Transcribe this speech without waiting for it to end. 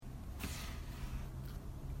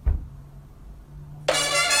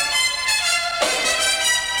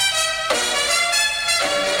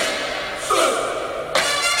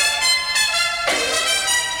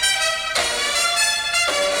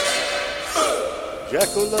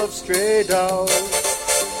Jacko loves stray dogs.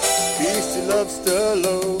 Beastie loves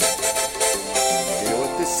Stallone. Hear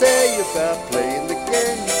what they say about playing the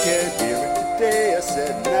game. You can't hear it today. I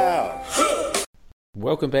said now.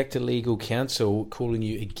 Welcome back to Legal Counsel, calling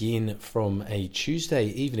you again from a Tuesday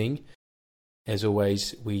evening. As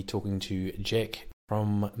always, we're talking to Jack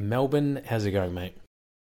from Melbourne. How's it going, mate?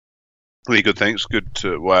 Really good, thanks.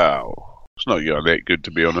 Wow. It's not going that good,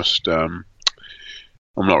 to be honest.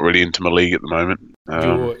 I'm not really into my league at the moment.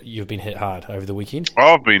 You've been hit hard over the weekend?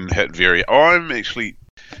 I've been hit I'm actually,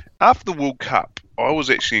 after the World Cup, I was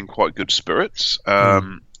actually in quite good spirits. I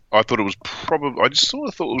thought it was probably, I just sort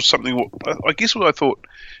of thought it was something, I guess what I thought,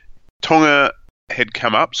 Tonga had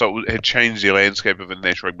come up, so it had changed the landscape of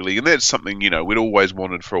International Rugby League, and that's something, we'd always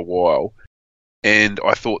wanted for a while, and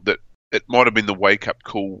I thought that it might have been the wake-up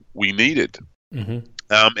call we needed. Mm-hmm.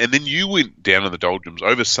 And then you went down in the doldrums.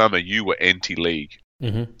 Over summer, you were anti-league.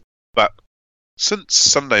 Mm-hmm. But since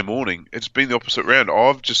Sunday morning, it's been the opposite round.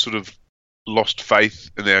 I've just sort of lost faith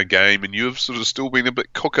in our game, and you've sort of still been a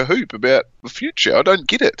bit cock-a-hoop about the future. I don't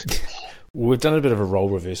get it. We've done a bit of a role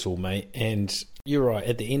reversal, mate, and you're right.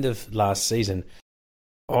 At the end of last season,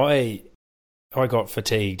 I got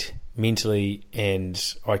fatigued mentally,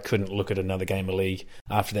 and I couldn't look at another game of league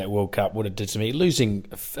after that World Cup. What it did to me, losing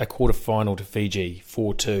a quarter-final to Fiji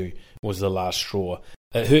 4-2 was the last straw.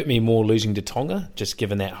 It hurt me more losing to Tonga, just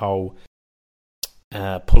given that whole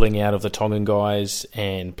pulling out of the Tongan guys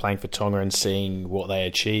and playing for Tonga and seeing what they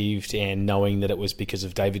achieved and knowing that it was because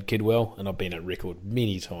of David Kidwell. And I've been on record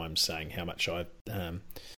many times saying how much how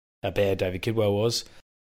bad David Kidwell was.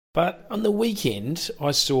 But on the weekend,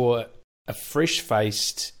 I saw a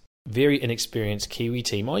fresh-faced, very inexperienced Kiwi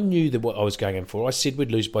team. I knew that what I was going in for. I said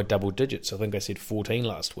we'd lose by double digits. I think I said 14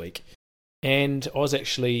 last week. And I was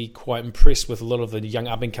actually quite impressed with a lot of the young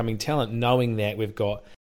up-and-coming talent, knowing that we've got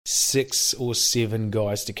 6 or 7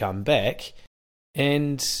 guys to come back,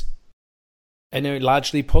 and they're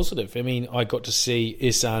largely positive. I mean, I got to see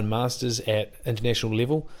Ihsan Masters at international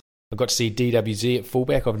level. I got to see DWZ at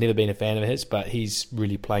fullback. I've never been a fan of his, but he's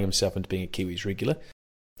really playing himself into being a Kiwis regular.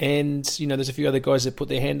 And, there's a few other guys that put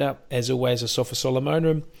their hand up. As always, Asafa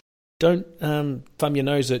Solomona. Don't thumb your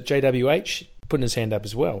nose at JWH putting his hand up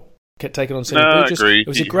as well. Taking on Santa Burgess. It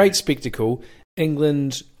was a great spectacle.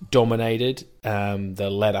 England dominated the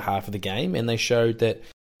latter half of the game, and they showed that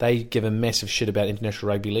they give a massive shit about International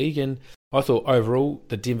Rugby League. And I thought overall,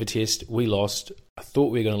 the Denver Test, we lost. I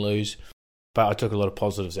thought we were going to lose, but I took a lot of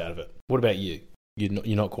positives out of it. What about you?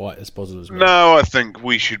 You're not quite as positive as me. No, I think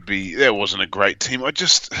we should be. That wasn't a great team. I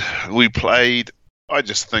just think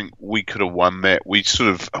we could have won that.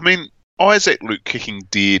 Isaac Luke kicking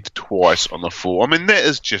dead twice on the full. I mean, that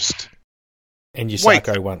is just... And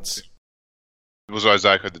Yusako once. Was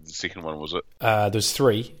Isako did the second one, was it? There's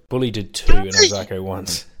 3. Bully did 2 and Isako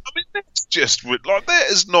once. I mean, that's just... that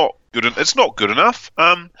is not good. It's not good enough.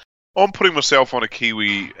 I'm putting myself on a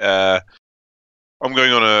Kiwi... I'm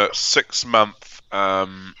going on a 6-month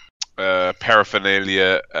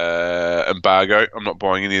paraphernalia embargo. I'm not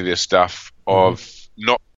buying any of their stuff.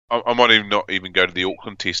 I might not even go to the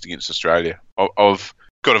Auckland Test against Australia. I've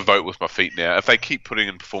got to vote with my feet now. If they keep putting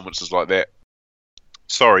in performances like that,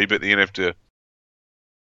 sorry, but they're going to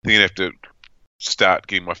have to start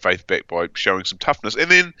getting my faith back by showing some toughness.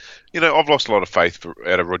 And then, I've lost a lot of faith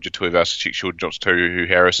out of Roger Tuivasa, Sean Johnson, Tohu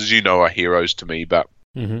Harris, as you know, are heroes to me. But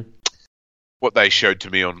what they showed to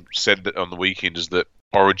me on the weekend is that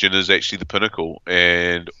Origin is actually the pinnacle,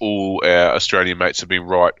 and all our Australian mates have been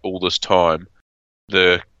right all this time.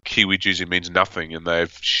 The Kiwi jersey means nothing, and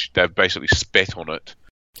they've basically spat on it.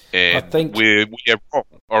 And I think we are wrong.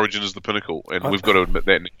 Origin is the pinnacle, and we've got to admit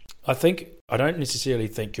that. I don't necessarily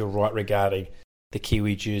think you're right regarding the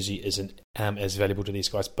Kiwi jersey isn't as valuable to these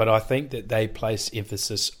guys, but I think that they place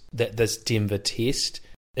emphasis that this Denver Test,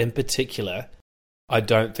 in particular, I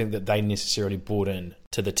don't think that they necessarily bought in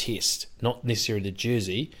to the test, not necessarily the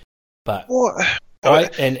jersey, but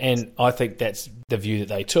I think that's the view that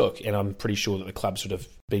they took, and I'm pretty sure that the clubs would have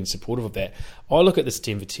been supportive of that. I look at this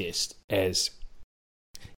Denver Test as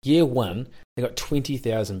year one, they got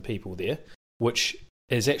 20,000 people there, which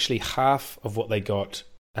is actually half of what they got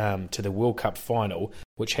to the World Cup final,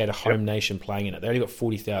 which had a home nation playing in it. They only got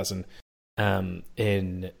 40,000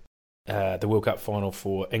 in the World Cup final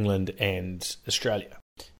for England and Australia.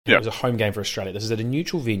 It was a home game for Australia. This is at a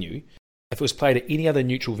neutral venue. If it was played at any other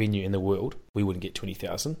neutral venue in the world, we wouldn't get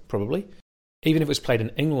 20,000, probably. Even if it was played in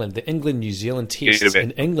England, the England-New Zealand tests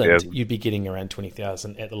in England, you'd be getting around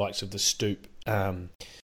 20,000 at the likes of the Stoop,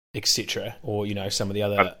 etc., or some of the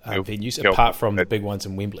other venues, apart from the big ones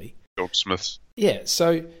in Wembley. Goldsmiths. Yeah,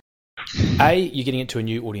 so You're getting into a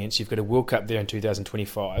new audience. You've got a World Cup there in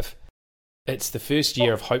 2025. It's the first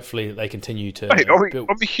year of hopefully that they continue to build.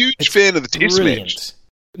 I'm a huge fan of the Test match.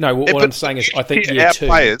 No, what I'm saying is, I think our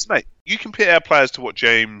players, mate. You compare our players to what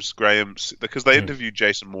James Graham, because they interviewed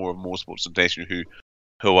Jason Moore of More Sports International,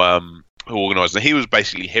 who organised, and he was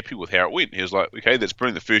basically happy with how it went. He was like, "Okay, that's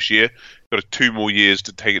brilliant. The first year, got 2 more years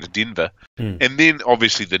to take it to Denver," and then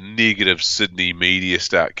obviously the negative Sydney media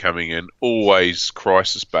start coming in, always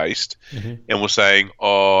crisis based, and we're saying,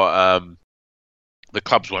 "Oh, the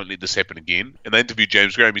clubs won't let this happen again." And they interviewed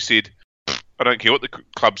James Graham. He said, "I don't care what the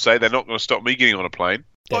clubs say. They're not going to stop me getting on a plane."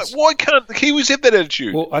 Like, why can't the Kiwis have that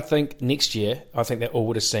attitude? Well, I think next year, they all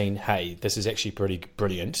would have seen, hey, this is actually pretty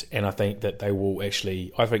brilliant, and I think that they will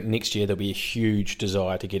actually, I think next year there'll be a huge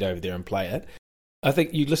desire to get over there and play it. I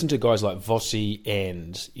think you listen to guys like Vossi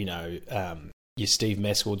and, your Steve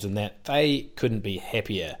Mascords and that, they couldn't be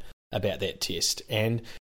happier about that test, and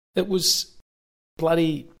it was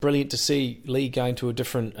bloody brilliant to see Lee going to a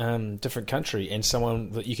different country and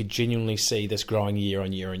someone that you could genuinely see this growing year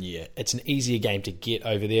on year on year. It's an easier game to get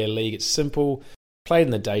over there, League. It's simple, played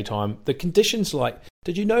in the daytime. The conditions,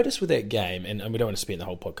 did you notice with that game, and we don't want to spend the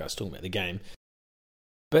whole podcast talking about the game,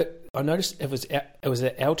 but I noticed it was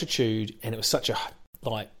at altitude and it was such a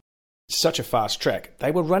fast track.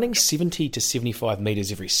 They were running 70 to 75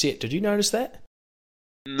 metres every set. Did you notice that?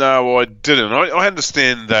 No, I didn't. I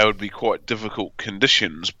understand they would be quite difficult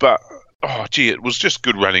conditions, but it was just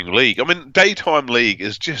good running league. I mean, daytime league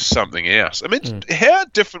is just something else. I mean, how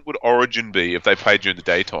different would Origin be if they played during the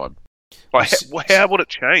daytime? How would it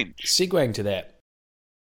change? Segueing to that,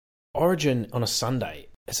 Origin on a Sunday,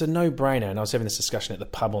 it's a no-brainer. And I was having this discussion at the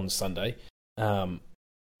pub on Sunday,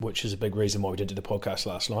 which is a big reason why we didn't do the podcast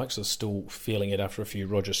last night, because I was still feeling it after a few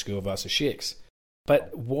Roger Skrull sheks.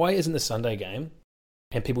 But why isn't the Sunday game?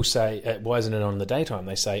 And people say, why isn't it on in the daytime?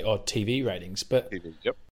 They say, TV ratings. But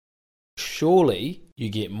surely you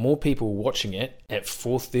get more people watching it at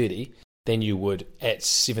 4:30 than you would at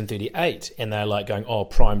 7:38. And they're like going,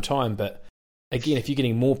 prime time. But again, if you're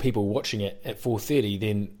getting more people watching it at 4:30,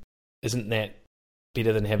 then isn't that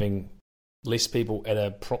better than having less people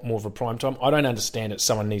at more of a prime time? I don't understand it.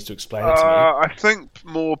 Someone needs to explain it to me. I think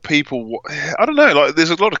more people, I don't know, there's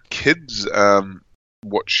a lot of kids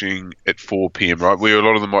watching at 4 p.m, right, where a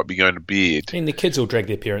lot of them might be going to bed. And the kids will drag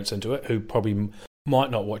their parents into it who probably might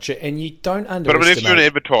not watch it, and you don't underestimate. But I mean, if you're an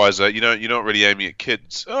advertiser, you're not really aiming at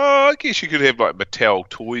kids. I guess you could have Mattel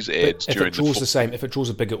toys ads during the... If it draws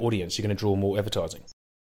a bigger audience, you're going to draw more advertising.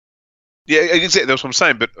 Yeah, exactly. That's what I'm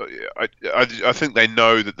saying. But I think they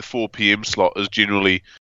know that the 4 p.m. slot is generally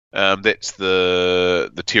that's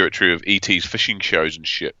the territory of ET's fishing shows and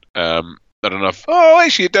shit. I don't know if...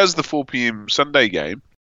 actually, it does the 4 p.m. Sunday game.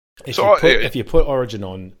 If you put Origin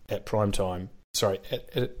on at prime time,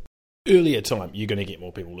 at earlier time, you're going to get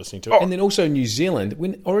more people listening to it. And then also New Zealand,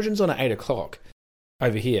 when Origin's on at 8 o'clock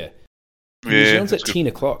over here, New Zealand's at 10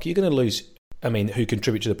 o'clock, you're going to lose... I mean, who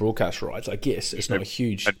contribute to the broadcast rights, I guess. It's not a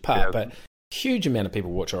huge part, but huge amount of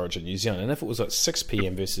people watch Origin New Zealand. And if it was 6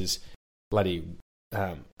 p.m. versus bloody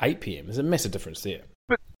 8 p.m, there's a massive difference there.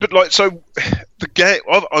 But so the game,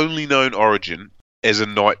 I've only known Origin as a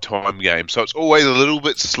nighttime game, so it's always a little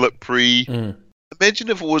bit slippery. Imagine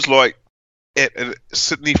if it was at a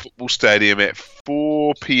Sydney Football Stadium at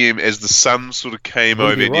 4 p.m. as the sun sort of came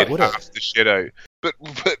over and you had half the shadow. But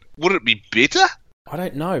would it be better? I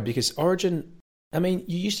don't know, because Origin, I mean,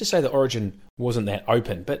 you used to say that Origin wasn't that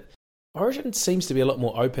open, but Origin seems to be a lot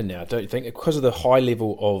more open now, don't you think? Because of the high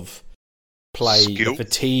level of play, the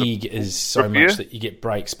fatigue is so much that you get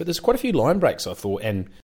breaks. But there's quite a few line breaks, I thought, and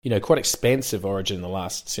quite expansive Origin in the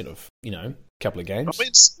last sort of couple of games. I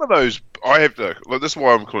mean, some of those this is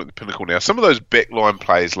why I'm calling it the pinnacle now. Some of those backline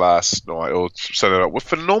plays last night or Saturday night were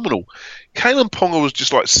phenomenal. Kalen Ponga was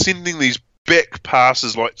just sending these back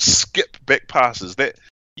passes, skip back passes that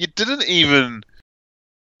people didn't even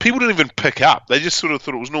pick up. They just sort of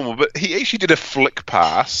thought it was normal. But he actually did a flick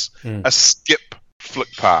pass, a skip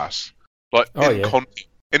flick pass.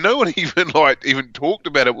 And no one even talked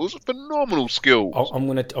about it. It was a phenomenal skill. I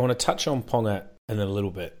want to touch on Ponga in a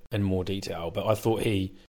little bit in more detail, but I thought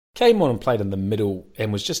he came on and played in the middle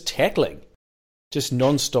and was just tackling, just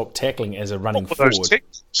non-stop tackling as a running forward. They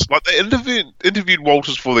interviewed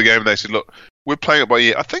Walters for the game, and they said, "Look, we're playing it by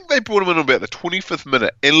ear." I think they brought him in about the 25th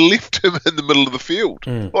minute and left him in the middle of the field.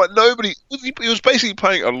 Nobody. He was basically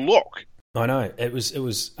playing a lock. I know, it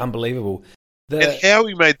was unbelievable. And how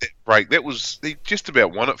he made that break, he just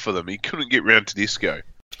about won it for them. He couldn't get round Tedesco.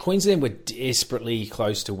 Queensland were desperately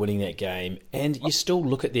close to winning that game, and you still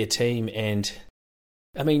look at their team and,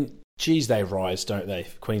 I mean, geez, they rise, don't they,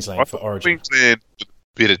 Queensland, for Origin? Queensland,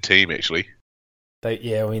 better team, actually.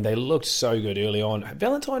 They looked so good early on.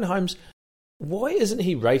 Valentine Holmes, why isn't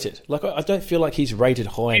he rated? Like, I don't feel like he's rated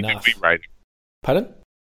high enough. We rate him. Pardon?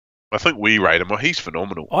 I think we rate him. Well, he's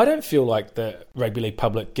phenomenal. I don't feel like the rugby league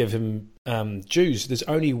public give him dues. There's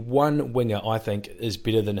only one winger I think is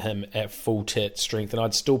better than him at full tit strength, and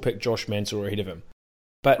I'd still pick Josh Mansell ahead of him.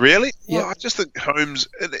 But really? Yeah. Well, I just think Holmes,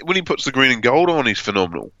 when he puts the green and gold on, he's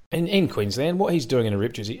phenomenal. And in Queensland, what he's doing in a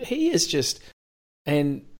rep jersey, he is just...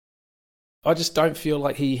 And I just don't feel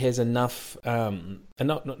like he has enough not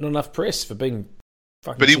enough press for being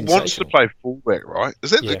fucking But he sensational. wants to play fullback, right?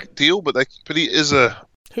 Is that the deal? But he is a...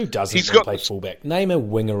 Who doesn't want to play fullback? Name a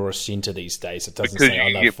winger or a centre these days that doesn't say, I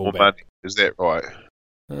love fullback. More money. Is that right?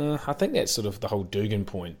 I think that's sort of the whole Dugan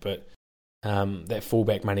point, but that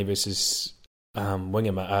fullback money versus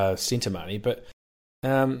centre money. But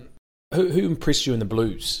who impressed you in the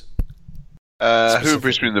Blues? Who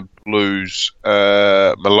impressed me in the Blues?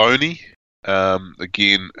 Maloney.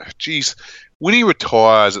 Again, geez, when he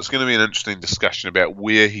retires, it's going to be an interesting discussion about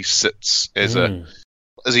where he sits as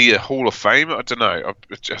Is he a Hall of Fame? I don't know.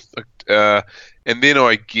 And then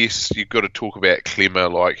I guess you've got to talk about Clemmer.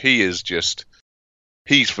 Like, he's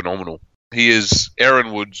phenomenal. He is.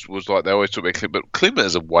 Aaron Woods was like, they always talk about Clemmer, but Clemmer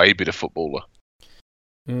is a way better footballer.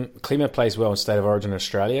 Clemmer plays well in State of Origin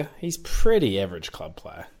Australia. He's pretty average club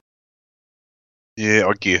player. Yeah,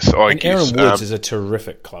 I guess. Aaron Woods is a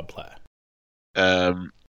terrific club player.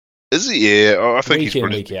 Is he? Yeah, I think he's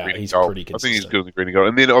pretty consistent. I think he's good in the green and gold.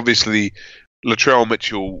 And then obviously Latrell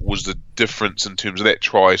Mitchell was the difference in terms of that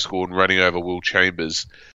try score and running over Will Chambers,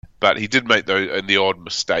 but he did make the odd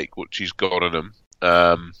mistake, which he's got in him.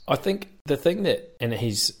 I think the thing and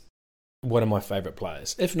he's one of my favourite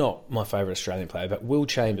players, if not my favourite Australian player, but Will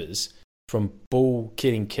Chambers, from ball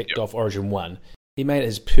getting kicked off Origin 1, he made it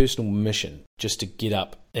his personal mission just to get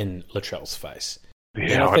up in Latrell's face.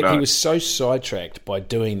 Yeah, and I think he was so sidetracked by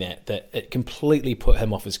doing that it completely put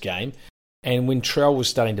him off his game. And when Trell was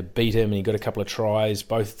starting to beat him and he got a couple of tries,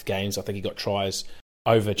 both games, I think he got tries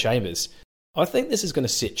over Chambers. I think this is going to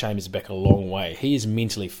set Chambers back a long way. He is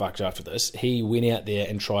mentally fucked after this. He went out there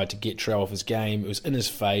and tried to get Trell off his game. It was in his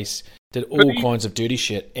face, did all kinds of dirty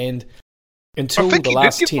shit. And until the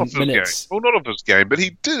last 10 minutes... Well, not off his game, but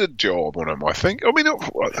he did a job on him, I think. I mean,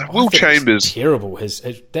 Will Chambers... terrible.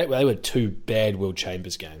 They were two bad Will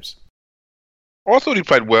Chambers games. I thought he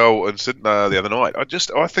played well in Sydney the other night.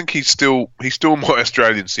 I think he's still my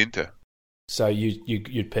Australian centre. So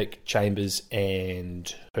you'd pick Chambers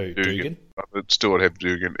and who? Dugan? I'd still have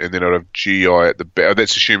Dugan, and then I'd have GI at the back.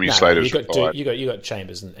 That's assuming Slater's retired. You got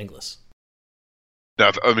Chambers and Inglis.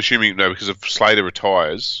 No, I'm assuming because if Slater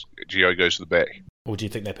retires, GI goes to the back. Or do you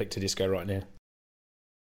think they pick Tedesco right now?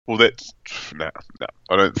 Well, that's no.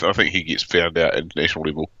 I think he gets found out at national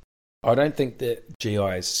level. I don't think that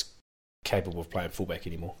GI is capable of playing fullback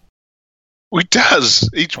anymore. Well, he does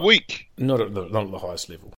each week. Not at the highest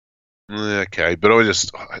level. Okay, but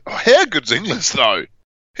how good's Inglis though?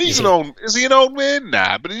 Is he an old man?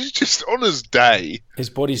 Nah, but he's just on his day. His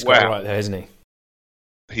body's got right there, hasn't he?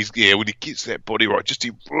 When he gets that body right,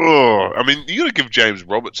 I mean, you got to give James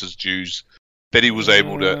Roberts his dues that he was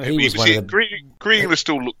able to. Greg Inglis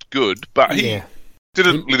still looked good, but he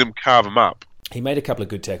didn't let him carve him up. He made a couple of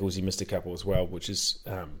good tackles. He missed a couple as well, which is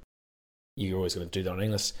you're always going to do that on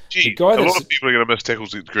Inglis. A lot of people are going to miss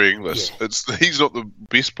tackles against Greg Inglis. Yeah. He's not the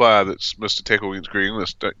best player that's missed a tackle against Greg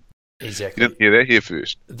Inglis. Exactly. You didn't hear that here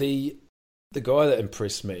first. The guy that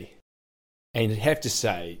impressed me, and I'd have to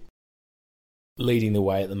say, leading the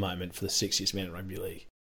way at the moment for the sexiest man in rugby league,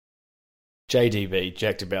 JDB,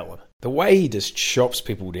 Jack de Belin. The way he just chops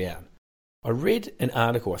people down. I read an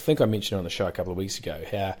article, I think I mentioned it on the show a couple of weeks ago,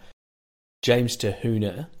 how James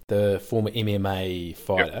Tahuna, the former MMA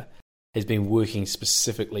fighter, has been working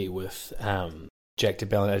specifically with Jack de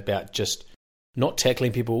Belin about just not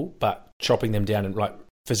tackling people, but chopping them down and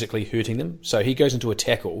physically hurting them. So he goes into a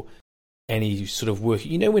tackle and he's sort of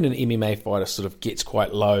working. You know when an MMA fighter sort of gets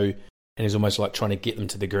quite low and is almost like trying to get them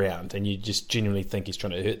to the ground and you just genuinely think he's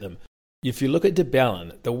trying to hurt them. If you look at de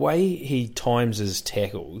Belin, the way he times his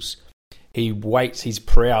tackles, he waits, he's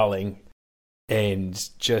prowling and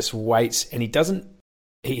just waits, and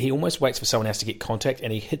he almost waits for someone else to get contact,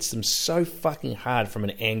 and he hits them so fucking hard from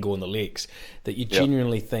an angle in the legs that you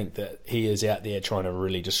genuinely think that he is out there trying to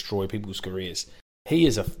really destroy people's careers. He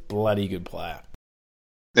is a bloody good player.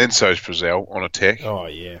 And so is Frizzell on attack. Oh,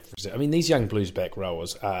 yeah. I mean, these young Blues back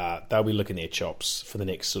rowers, they'll be licking their chops for the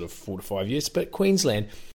next sort of 4 to 5 years. But Queensland,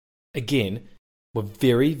 again, were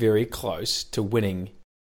very, very close to winning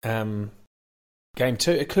Game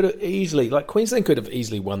 2. It could have easily, Queensland could have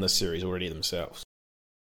easily won this series already themselves.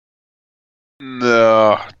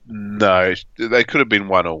 No, they could have been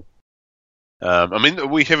 1-1. I mean,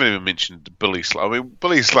 we haven't even mentioned Billy Slater. I mean,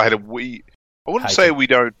 Billy Slater, I wouldn't Hate say him. we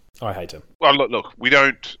don't. I hate him. Well, look, we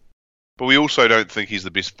don't. But we also don't think he's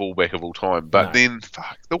the best fullback of all time. But No. then,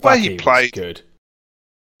 the way he was played, good.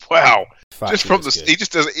 wow! Fuck, Just he from was the, good. he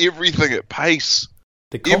just does everything at pace.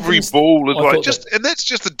 The Every confidence- ball is I like thought and that's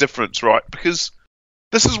just the difference, right? Because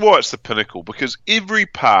this is why it's the pinnacle. Because every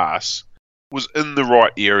pass was in the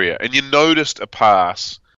right area, and you noticed a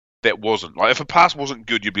pass that wasn't. Like if a pass wasn't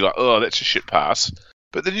good, you'd be like, "Oh, that's a shit pass."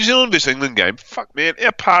 But the New Zealand vs England game, fuck man,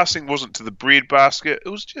 our passing wasn't to the bread basket. It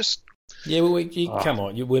was just Yeah, well, come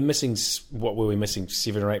on. We're missing, what were we missing,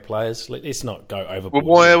 7 or 8 players? Let's not go overboard.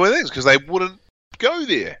 well, why were things? Because they wouldn't go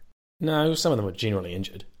there. No, some of them were generally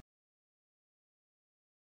injured.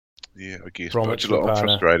 Yeah, I guess. Bromwich, But I'm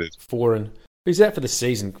Lopana, frustrated. Foran. Who's out for the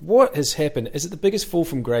season? What has happened? Is it the biggest fall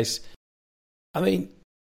from grace? I mean,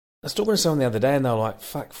 I was talking to someone the other day and they were like,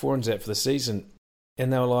 fuck, Foran's out for the season.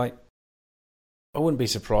 And they were like, I wouldn't be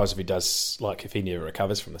surprised if he does, like, if he never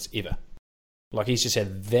recovers from this ever. Like, he's just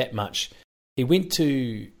had that much. He went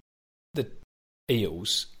to the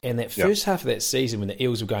Eels, and that first half of that season when the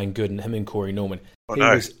Eels were going good and him and Corey Norman, he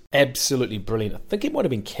was absolutely brilliant. I think he might have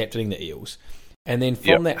been captaining the Eels. And then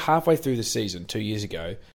from that halfway through the season, 2 years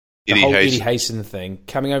ago, the whole Eddie Hayson thing,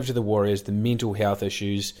 coming over to the Warriors, the mental health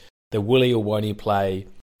issues, the will he or won't he play.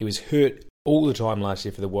 He was hurt all the time last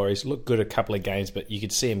year for the Warriors. Looked good a couple of games, but you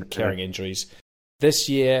could see him carrying injuries. This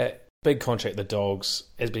year, big contract, the Dogs,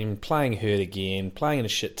 has been playing hurt again, playing in a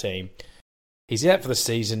shit team. He's out for the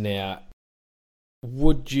season now.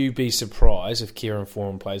 Would you be surprised if Kieran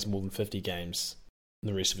Foran plays more than 50 games in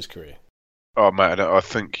the rest of his career? Oh, man, I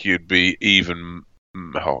think you'd be even...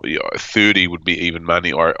 30 would be even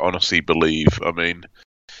money, I honestly believe. I mean...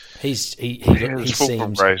 He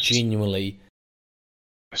seems genuinely...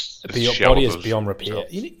 Body is beyond repair.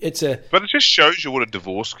 But it just shows you what a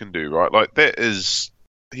divorce can do, right? Like, that is...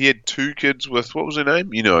 He had 2 kids with... What was her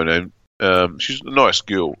name? You know her name. She's a nice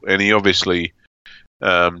girl. And he obviously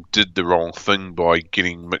did the wrong thing by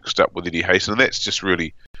getting mixed up with Eddie Hayson. And that's just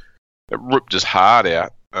really... It ripped his heart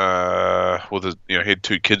out. He had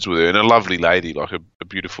 2 kids with her. And a lovely lady, like a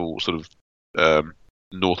beautiful sort of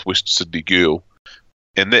northwest Sydney girl.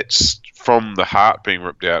 And that's from the heart being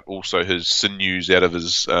ripped out. Also, his sinews out of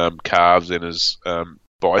his calves and his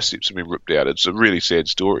biceps have been ripped out. It's a really sad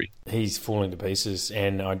story. He's falling to pieces,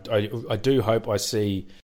 and I do hope I see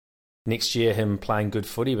next year him playing good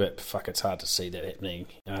footy, but fuck, it's hard to see that happening.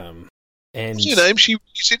 And what's your name? She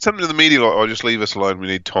said something to the media like, "Oh, just leave us alone. We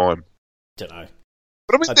need time." Don't know.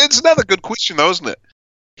 But I mean, that's another good question, though, isn't it?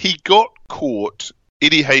 He got caught.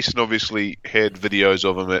 Eddie Hayson obviously had videos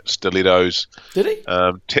of him at Stilettos. Did he?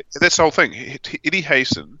 That's the whole thing. Eddie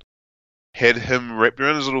Hayson had him wrapped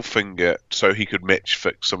around his little finger so he could match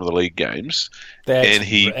fix some of the league games. That's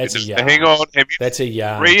a yarn. Hang on. That's a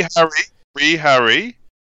yarn. Hurry.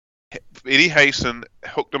 Eddie Hayson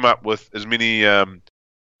hooked him up with as many, what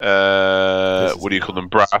do you call them,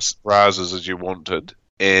 brasses as you wanted.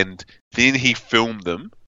 And then he filmed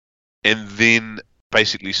them and then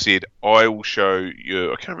basically said, I will show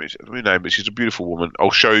you, I can't remember her name, but she's a beautiful woman.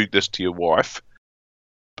 I'll show this to your wife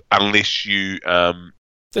unless you...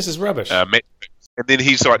 this is rubbish. And then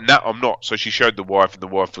he's like, no, I'm not. So she showed the wife and the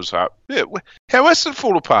wife was like, yeah, how else did it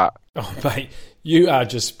fall apart? Oh, mate, you are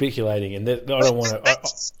just speculating and that, I don't want to...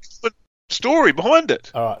 That's the story behind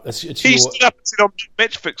it. All right, he stood up and said, I'm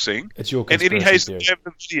match fixing. It's your and Eddie Hayson gave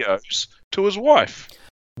the videos to his wife.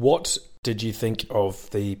 What did you think of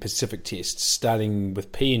the Pacific Test, starting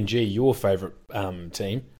with PNG, your favourite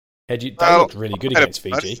team? They looked really good against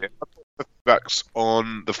Fiji. $50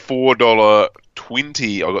 on the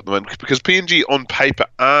 $4.20 I got them in, because PNG on paper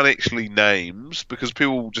aren't actually names because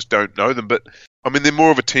people just don't know them, but I mean they're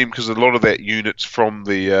more of a team because a lot of that unit's from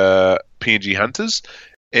the PNG Hunters,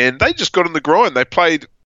 and they just got in the grind. They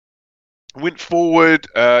went forward,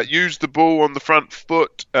 used the ball on the front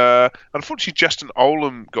foot. Unfortunately, Justin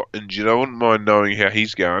Olam got injured. I wouldn't mind knowing how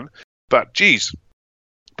he's going. But, geez,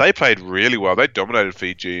 they played really well. They dominated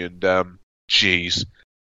Fiji. And,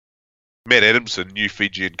 Matt Adamson, new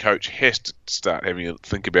Fijian coach, has to start having a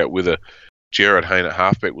think about whether Jared Hayne at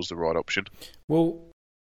halfback was the right option. Well,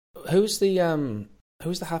 who's the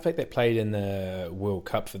halfback that played in the World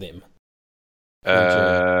Cup for them?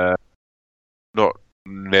 Not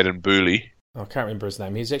Naden Booley. I can't remember his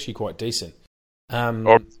name. He's actually quite decent.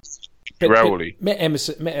 Rowley. Matt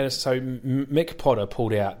Anderson, so Mick Potter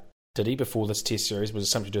pulled out, did he, before this test series? Was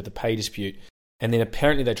something to do with the pay dispute. And then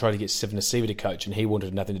apparently they tried to get Sivanasiva to coach, and he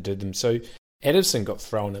wanted nothing to do with them. So Adamson got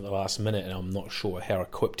thrown at the last minute, and I'm not sure how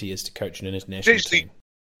equipped he is to coach an international team.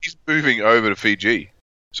 he's moving over to Fiji.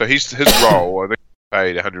 So his role, I think,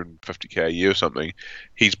 paid 150k a year or something.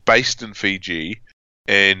 He's based in Fiji,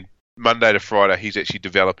 and Monday to Friday, he's actually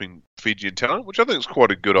developing Fijian talent, which I think is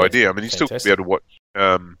quite a good idea. I mean, he's still going to be able to watch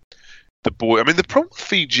the boy. I mean, the problem with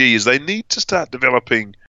Fiji is they need to start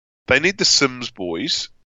developing. They need the Sims boys,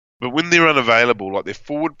 but when they're unavailable, like their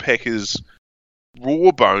forward pack is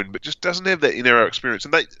raw bone, but just doesn't have that in-era experience.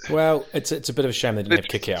 And it's a bit of a shame they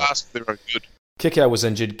didn't have Kikau. They're good. Kikau was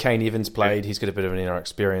injured. Kane Evans played. He's got a bit of an in-era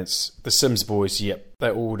experience. The Sims boys, yep, they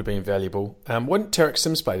all would have been valuable. When Tarek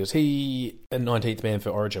Sims played, was he a 19th man for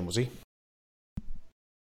Origin, was he?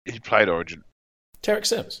 He played Origin. Tarek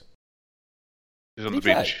Sims? He's on the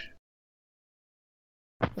bench.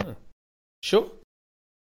 Oh. Sure?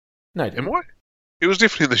 No, am I? He was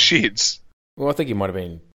definitely in the sheds. Well, I think he might have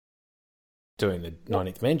been doing the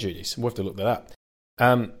 19th man duties. We'll have to look that up.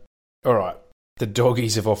 All right. The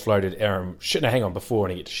Doggies have offloaded Aaron... No, hang on, before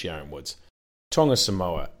I get to Sharon Woods. Tonga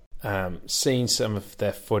Samoa. Seen some of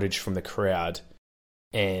their footage from the crowd,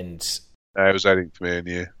 and... it was 18th man,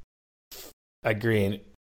 yeah. Agreeing.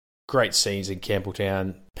 Great scenes in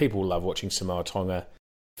Campbelltown. People love watching Samoa Tonga.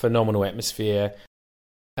 Phenomenal atmosphere.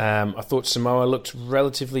 I thought Samoa looked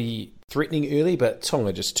relatively threatening early, but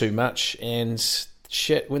Tonga just too much. And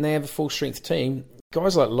shit, when they have a full-strength team,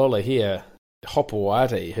 guys like Lola here,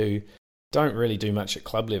 Hopewadi, who don't really do much at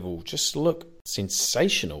club level, just look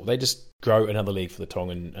sensational. They just grow another league for the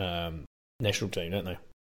Tongan national team, don't they?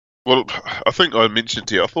 Well, I think I mentioned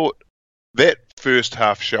to you, I thought that first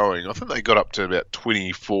half showing, I think they got up to about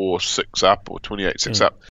 24-6 up or 28-6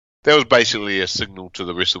 up. That was basically a signal to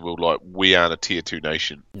the rest of the world, like, we aren't a Tier 2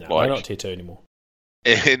 nation. No, we're not Tier 2 anymore.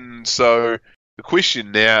 And so the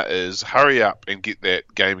question now is, hurry up and get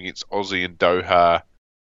that game against Aussie in Doha.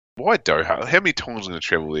 Why Doha? How many Tongans are going to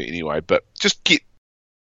travel there anyway? But just get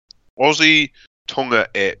Aussie, Tonga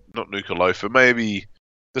at, not Nuku'alofa, maybe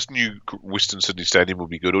this new Western Sydney Stadium will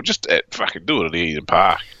be good, or just fucking do it at Eden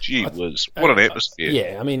Park. Gee whiz, what an atmosphere.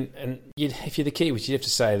 Yeah, I mean, and if you're the Kiwis, you'd have to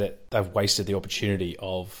say that they've wasted the opportunity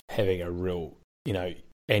of having a real,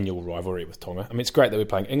 annual rivalry with Tonga. I mean, it's great that we're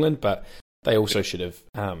playing England, but they also should have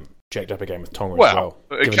jacked up a game with Tonga as well.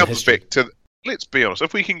 It comes back to, let's be honest,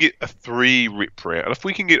 if we can get a 3-rep round, if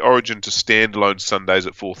we can get Origin to standalone Sundays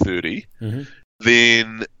at 4:30,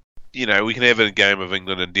 then... we can have a game of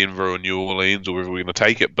England and Denver or New Orleans or wherever we're going to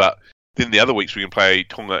take it, but then the other weeks we can play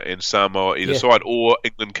Tonga and Samoa either side, or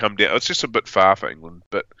England come down. It's just a bit far for England,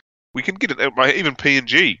 but we can get it. Even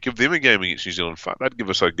PNG, give them a game against New Zealand. They'd give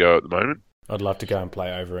us a go at the moment. I'd love to go and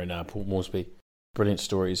play over in Port Moresby. Brilliant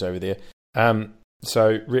stories over there.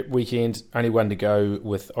 So, rep weekend, only one to go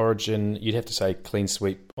with Origin. You'd have to say clean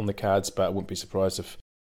sweep on the cards, but I wouldn't be surprised if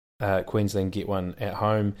Queensland get one at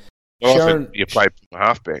home. Well, I think you play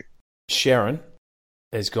halfback. Sharon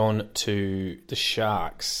has gone to the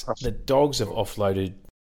Sharks. The Dogs have offloaded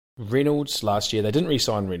Reynolds last year. They didn't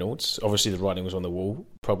re-sign Reynolds. Obviously, the writing was on the wall,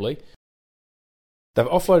 probably. They've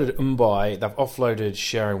offloaded Mbai. They've offloaded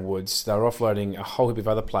Sharon Woods. They're offloading a whole heap of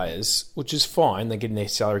other players, which is fine. They're getting their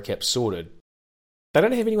salary cap sorted. They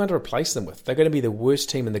don't have anyone to replace them with. They're going to be the worst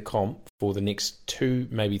team in the comp for the next 2,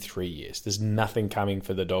 maybe 3 years. There's nothing coming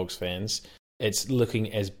for the Dogs fans. It's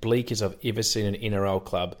looking as bleak as I've ever seen an NRL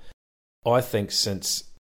club. I think since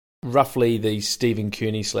roughly the Stephen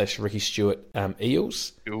Kearney / Ricky Stewart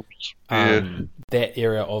Eels. That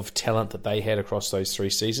era of talent that they had across those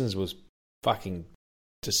 3 seasons was fucking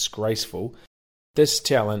disgraceful. This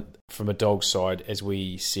talent from a Dog side, as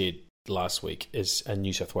we said last week, is a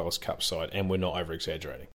New South Wales Cup side, and we're not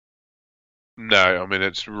over-exaggerating. No, I mean,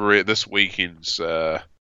 it's this weekend's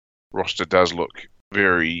roster does look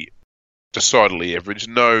very decidedly average.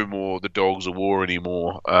 No more the Dogs of war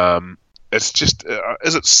anymore. It's just,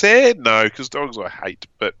 is it sad? No, because Dogs I hate,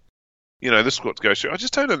 but, this is what goes through. I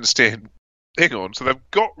just don't understand. Hang on, so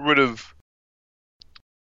they've got rid of,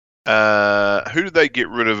 who did they get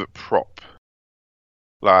rid of at prop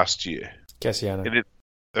last year? Cassiano. And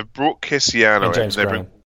they've brought Cassiano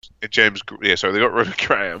and James Graham. So they got rid of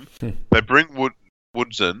Graham. They bring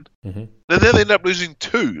Woods in, and then they end up losing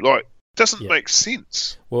 2. Like, doesn't make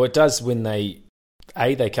sense. Well, it does when they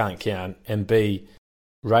can't count, and B,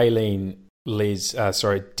 Raylene,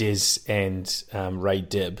 Des and Ray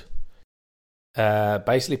Dibb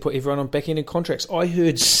basically put everyone on back-ended contracts. I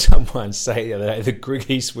heard someone say the other day that Greg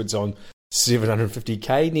Eastwood's on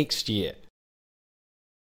 $750K next year.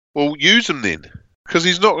 Well, use him then, because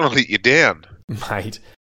he's not going to let you down. Mate,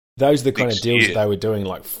 those are the kind of deals that they were doing,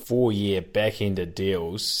 like 4-year back-ended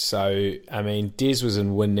deals. So, I mean, Des was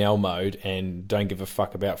in win-now mode and don't give a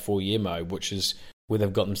fuck about 4-year mode, which is where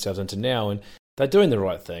they've got themselves into now. And they're doing the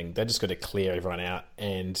right thing. They just got to clear everyone out.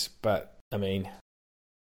 But I mean,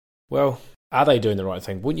 well, are they doing the right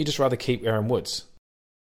thing? Wouldn't you just rather keep Aaron Woods?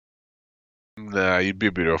 Nah, you'd be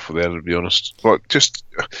better off without it, to be honest.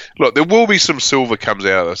 Look, there will be some silver comes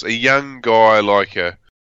out of this. A young guy like a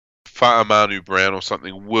Fa'amanu Brown or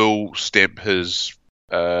something will stamp himself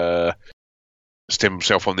on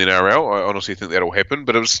the NRL. I honestly think that'll happen,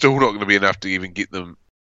 but it's still not going to be enough to even get them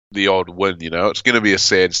the odd win, It's going to be a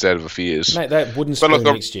sad state of affairs. Mate, that wouldn't spoil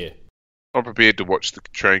next year. I'm prepared to watch the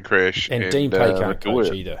train crash. And Dean Pay can't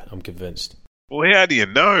coach either, I'm convinced. Well, how do you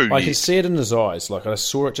know? I can see it in his eyes. Like I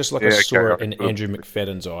saw it, just like I saw it in Andrew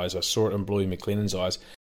McFadden's eyes. I saw it in Bluey McLennan's eyes.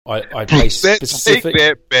 I pay specific. Take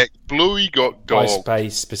that back. Bluey got dogged. I pay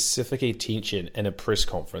specific attention in a press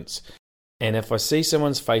conference, and if I see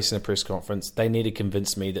someone's face in a press conference, they need to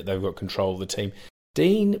convince me that they've got control of the team.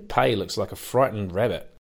 Dean Pay looks like a frightened rabbit.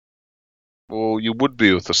 Well, you would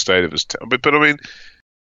be with the state of his town, but I mean,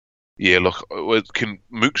 yeah. Look, can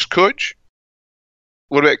Mooks coach?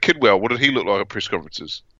 What about Kidwell? What did he look like at press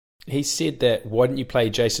conferences? He said that, why didn't you play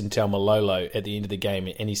Jason Taumalolo at the end of the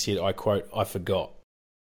game? And he said, I quote, I forgot.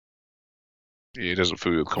 Yeah, he doesn't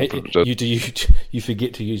feel confident. You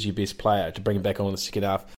forget to use your best player to bring him back on in the second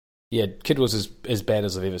half. Yeah, Kidwell's as bad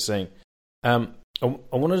as I've ever seen. I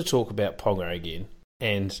wanted to talk about Ponga again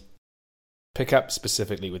and pick up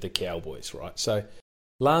specifically with the Cowboys, right? So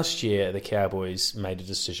last year, the Cowboys made a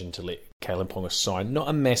decision to let Kalyn Ponga sign, not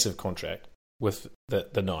a massive contract, with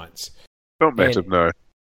the Knights. Not massive, no.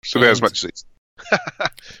 So about as much as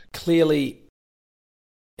clearly,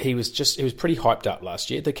 he was pretty hyped up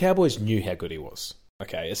last year. The Cowboys knew how good he was.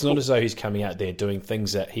 Okay, it's not as though he's coming out there doing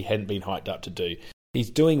things that he hadn't been hyped up to do.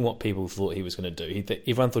 He's doing what people thought he was going to do.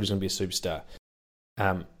 Everyone thought he was going to be a superstar.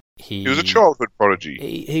 He was a childhood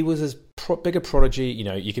prodigy. He was as big a prodigy.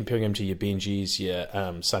 You comparing him to your Benjis,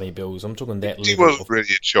 your Sonny Bills. I'm talking that level. He wasn't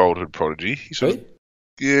really a childhood prodigy.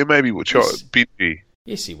 Yeah, maybe Benji.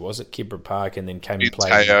 Yes, he was at Kidborough Park and then came and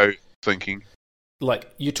played. Teo thinking.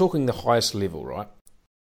 Like, you're talking the highest level, right?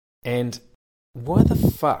 And why the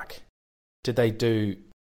fuck did they do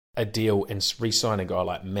a deal and re-sign a guy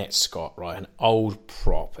like Matt Scott, right? An old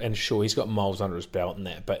prop. And sure, he's got miles under his belt and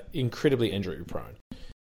that, but incredibly injury prone.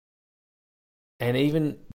 And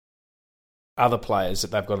even other players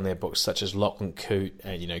that they've got in their books, such as Lachlan Coote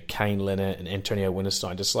and Kane Linnett and Antonio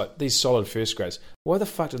Winterstein, just like these solid first grades. Why the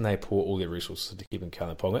fuck didn't they pour all their resources to keeping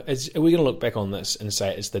Kalyn Ponga? Are we going to look back on this and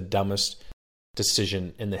say it's the dumbest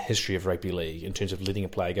decision in the history of rugby league in terms of letting a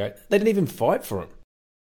player go? They didn't even fight for him.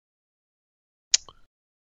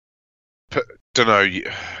 Don't know.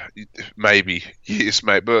 Maybe yes,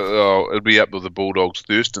 mate. But it'd be up with the Bulldogs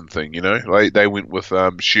Thurston thing. They went with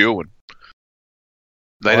Sherwin.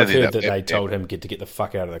 I've heard that they told him to get the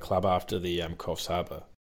fuck out of the club after the Coffs Harbour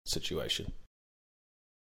situation.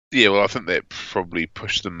 Yeah, well, I think that probably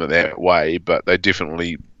pushed them that way, but they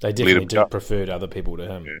definitely preferred other people to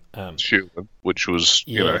him. Yeah. Sherwin, which was,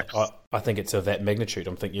 I think it's of that magnitude.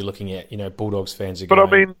 I'm thinking you're looking at, Bulldogs fans are going...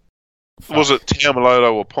 But I mean, fuck. Was it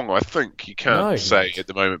Taumalolo or Ponga? I think you can't say at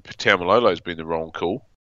the moment Taumalolo's been the wrong call.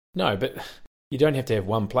 No, but you don't have to have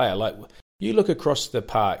one player. Like, you look across the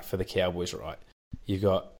park for the Cowboys, right? You've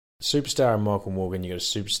got superstar in Michael Morgan, you've got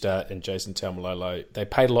a superstar in Jason Taumalolo. They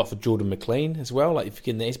paid a lot for Jordan McLean as well. Like, if you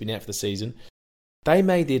can, he's been out for the season. They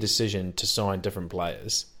made their decision to sign different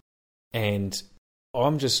players. And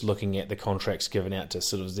I'm just looking at the contracts given out to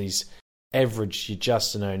sort of these average, your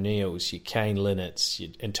Justin O'Neills, your Kane Linnetts, your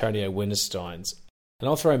Antonio Wintersteins. And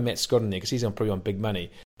I'll throw Matt Scott in there because he's probably on big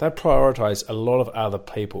money. They prioritise a lot of other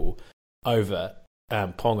people over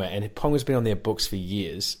Ponga, and Ponga's been on their books for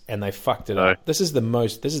years, and they fucked it up. This is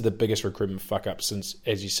the biggest recruitment fuck up since,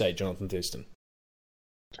 as you say, Jonathan Thurston.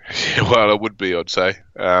 Yeah, well, it would be, I'd say.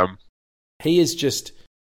 He is just.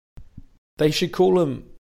 They should call him.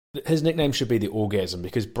 His nickname should be the Orgasm,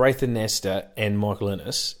 because Braithen Nasta and Michael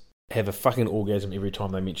Innes have a fucking orgasm every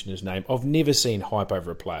time they mention his name. I've never seen hype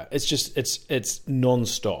over a player. It's just it's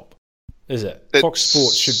non-stop, is it? Fox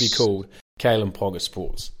Sports should be called Kalyn Ponga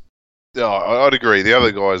Sports. Yeah, I'd agree. The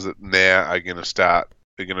other guys that now are going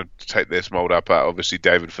to take their mould up are obviously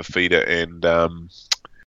David Fafita and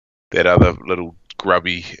that other little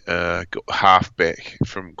grubby halfback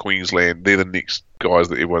from Queensland. They're the next guys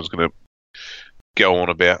that everyone's going to go on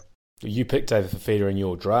about. You picked David Fafita in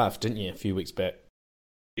your draft, didn't you, a few weeks back?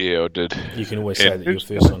 Yeah, I did. You can always say that you're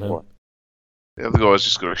first on him. The other guy's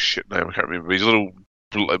just got a shit name. I can't remember. He's a little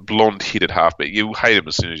blonde-headed halfback. You'll hate him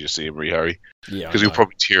as soon as you see him, Harry. Yeah, because he'll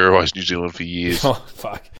probably terrorise New Zealand for years. Oh,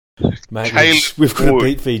 fuck. Mate, we've got to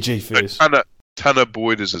beat Fiji first. Tanner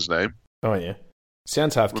Boyd is his name. Oh, yeah.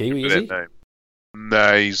 Sounds half Kiwi, is he?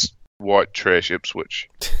 No, he's white trash Ipswich.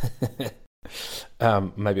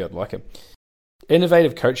 Maybe I'd like it.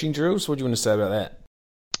 Innovative coaching drills. What do you want to say about that?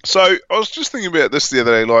 So I was just thinking about this the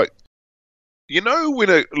other day. Like, you know, when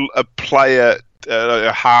a player,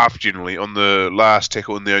 a half generally, on the last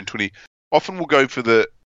tackle in their own 20, often will go for the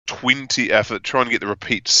 20 effort, trying to get the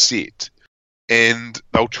repeat set. And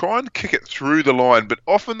they'll try and kick it through the line, but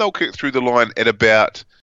often they'll kick it through the line at about,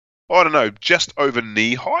 I don't know, just over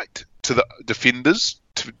knee height to the defenders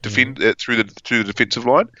to defend through the defensive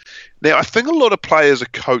line. Now, I think a lot of players are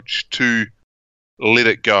coached to let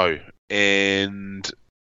it go and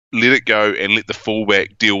let the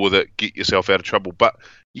fullback deal with it, get yourself out of trouble. But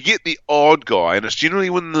you get the odd guy, and it's generally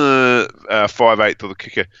when the 5'8" or the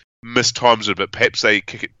kicker mistimes it a bit. Perhaps they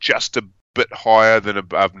kick it just a bit higher than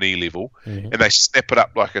above knee level, and they snap it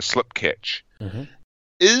up like a slip catch.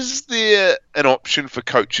 Is there an option for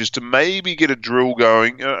coaches to maybe get a drill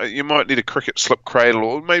going? You might need a cricket slip cradle,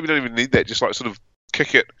 or maybe don't even need that. Just like sort of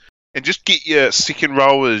kick it and just get your second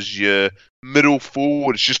rowers, your middle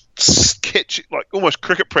forwards, just catch it, like almost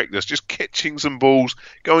cricket practice, just catching some balls,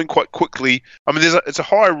 going quite quickly. I mean, it's a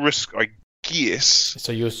high risk, I guess.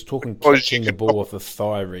 So you're talking catching the ball off the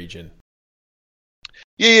thigh region.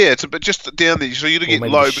 Yeah, it's a bit just down there, so you to get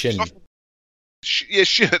low. Shin.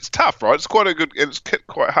 It's tough, right? It's quite a good, and it's kicked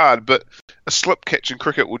quite hard. But a slip catch in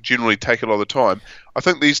cricket will generally take a lot of the time. I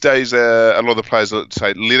think these days a lot of the players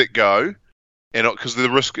say let it go, and because of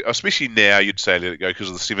the risk, especially now, you'd say let it go because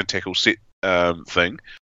of the 7 tackle set thing.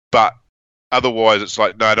 But otherwise, it's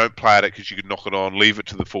like no, don't play at it because you could knock it on. Leave it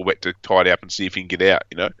to the fullback to tidy up and see if he can get out.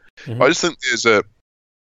 You know, I just think there's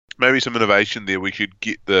maybe some innovation there. We could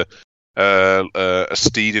get the a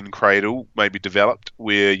steed and cradle maybe developed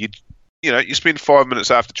where you spend 5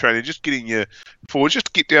 minutes after training just getting your forward,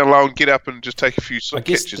 just get down low and get up and just take a few slip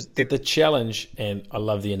catches. The challenge, and I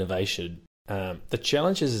love the innovation, the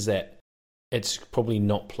challenge is that it's probably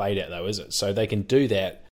not played at though, is it? So they can do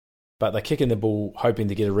that, but they're kicking the ball hoping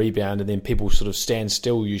to get a rebound, and then people sort of stand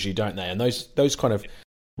still usually, don't they? And those kind of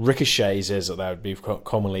ricochets, as they would be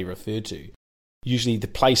commonly referred to, usually the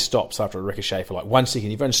play stops after a ricochet for like 1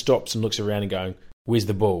 second. Everyone stops and looks around and going, where's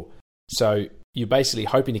the ball? So you're basically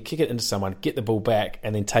hoping to kick it into someone, get the ball back,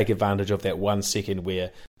 and then take advantage of that 1 second where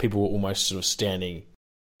people were almost sort of standing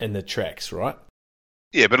in the tracks, right?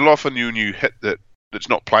 Yeah, but often when you hit that, it's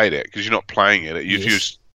not played at because you're not playing at it. You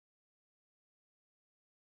just...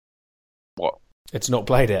 What? It's not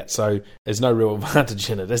played at, so there's no real advantage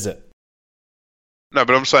in it, is it? No,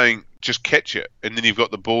 but I'm saying just catch it, and then you've got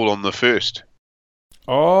the ball on the first.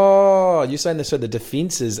 Oh, you're saying that so the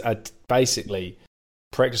defences are basically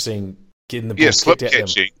practicing getting the ball slip kicked at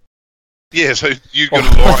catching. them. Yeah, so you've got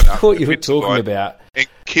a line up. I thought you were talking about. And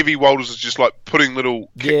Kevy Walters is just like putting little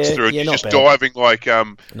kicks through it. Just bad. Diving like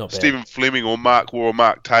bad. Stephen Fleming or Mark Waugh or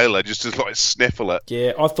Mark Taylor, just to like snaffle it.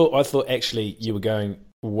 Yeah, I thought actually you were going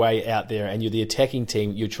way out there, and you're the attacking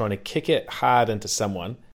team. You're trying to kick it hard into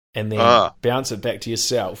someone and then bounce it back to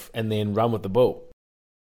yourself and then run with the ball.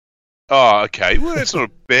 Oh, okay. Well, that's not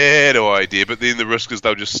a bad idea, but then the risk is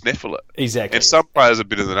they'll just snaffle it. Exactly. And some players are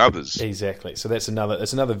better than others. Exactly. So that's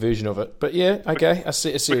another version of it. But yeah, okay, I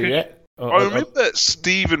see where you're at. I remember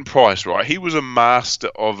Stephen Price, right? He was a master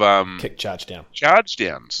of kick charge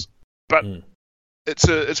downs. But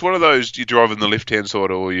it's one of those, you drive on the left-hand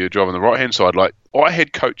side or you drive on the right-hand side. Like, I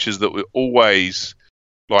had coaches that were always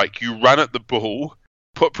like, you run at the ball,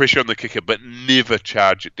 put pressure on the kicker, but never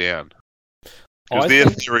charge it down. Because their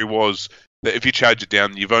theory was that if you charge it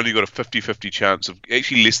down, you've only got a 50-50 chance of,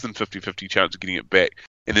 actually less than 50-50 chance of getting it back,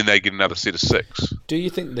 and then they get another set of 6. Do you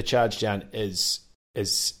think the charge down is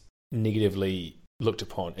negatively looked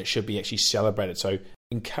upon? It should be actually celebrated. So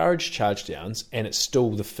encourage charge downs, and it's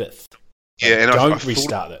still the 5th. Yeah, and don't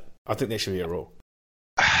restart it. I think that should be a rule.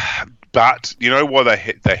 But you know why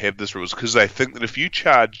they have this rule? Is because they think that if you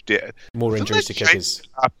charge down, more injuries to kickers.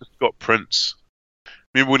 After Scott Prince.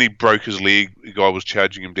 Remember when he broke his leg, the guy was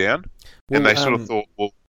charging him down? And they sort of thought,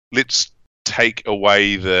 well, let's take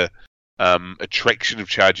away the attraction of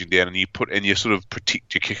charging down and you sort of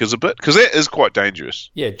protect your kickers a bit. Because that is quite dangerous.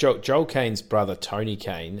 Yeah, Joel Kane's brother, Tony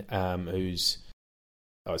Kane, who's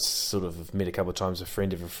I sort of met a couple of times, a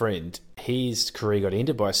friend of a friend, his career got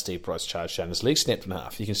ended by a Steve Price charge down. His leg snapped in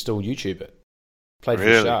half. You can still YouTube it. Played for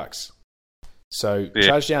the Sharks. So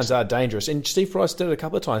charge downs are dangerous. And Steve Price did it a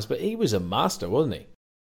couple of times, but he was a master, wasn't he?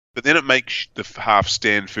 But then it makes the half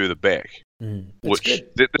stand further back, which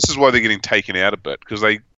this is why they're getting taken out a bit because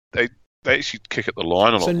they actually kick at the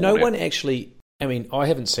line a lot. So no one actually. I mean, I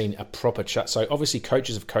haven't seen a proper charge. So obviously,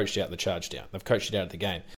 coaches have coached out the charge down. They've coached it out of the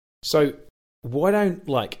game. So why don't,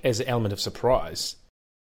 like, as an element of surprise,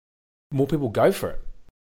 more people go for it?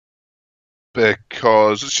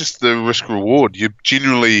 because it's just the risk reward. You're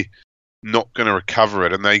generally not going to recover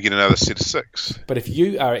it, and they get another set of 6. But if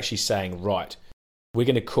you are actually saying, right, we're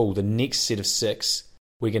going to call the next set of 6,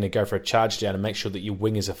 we're going to go for a charge down and make sure that your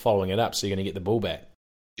wingers are following it up, so you're going to get the ball back.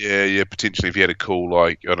 Yeah, potentially if you had a call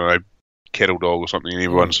like, I don't know, Cattle Dog or something, and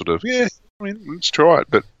everyone sort of, let's try it.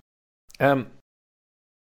 But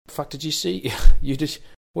did you see?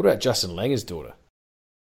 What about Justin Langer's daughter?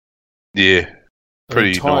 Yeah,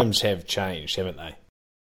 pretty times have changed, haven't they?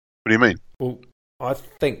 What do you mean? Well, I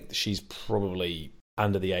think she's probably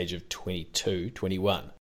under the age of 22,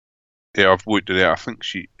 21. Yeah, I've worked it out. I think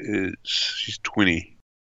she's 20.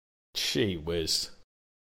 Gee whiz.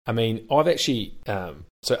 I mean, I've actually...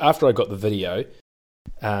 so after I got the video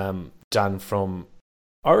done from...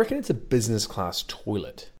 I reckon it's a business class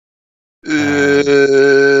toilet. You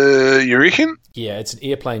reckon? Yeah, it's an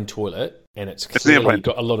airplane toilet, and it's clearly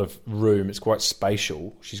got a lot of room. It's quite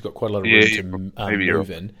spatial. She's got quite a lot of room to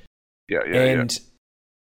move in. Yeah.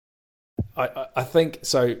 I think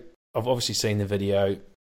so. I've obviously seen the video,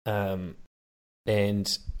 and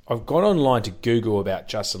I've gone online to Google about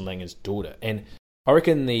Justin Langer's daughter, and I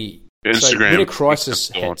reckon when a crisis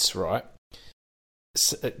hits, right,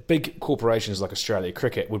 big corporations like Australia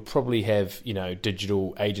Cricket would probably have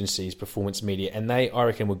digital agencies, performance media, and I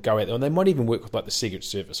reckon would go out there, and they might even work with like the Secret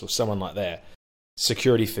Service or someone like that,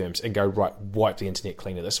 security firms, and go, right, wipe the internet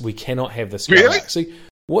clean of this. We cannot have this. Really? See,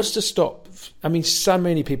 what's to stop? I mean, so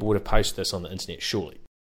many people would have posted this on the internet, surely.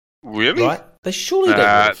 Really? Right? They surely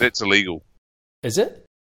don't. That's illegal. Is it?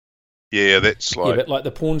 Yeah, that's like... Yeah, but like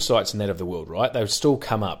the porn sites and that of the world, right? They would still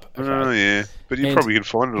come up. Okay? Oh, yeah. But you probably can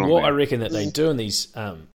find it on what there. I reckon that they do in these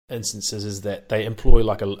instances is that they employ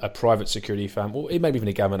like a private security firm, or maybe even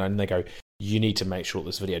a government, and they go, you need to make sure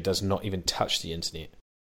this video does not even touch the internet.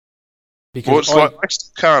 Because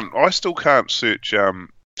I still can't search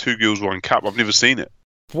 2 Girls, 1 Cup. I've never seen it.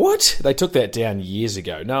 What? They took that down years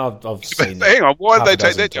ago. No, I've seen that. Hang on, why did they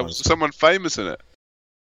take that down? Was someone famous in it?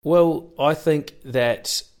 Well, I think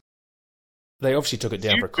that they obviously took it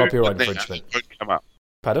down for copyright infringement. It won't come up.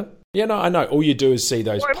 Pardon? Yeah, no, I know. All you do is see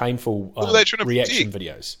those painful reaction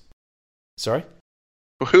videos. Sorry?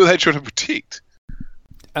 Well, who are they trying to protect?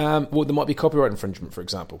 Well, there might be copyright infringement, for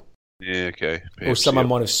example. Yeah, okay. Perhaps, or someone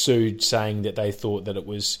might have sued saying that they thought that it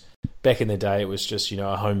was, back in the day, it was just,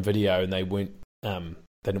 a home video and they weren't,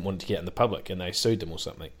 they didn't want it to get in the public and they sued them or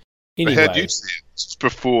something. Anyway, how did you see it? It's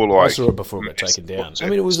before, I saw it before it got taken down. I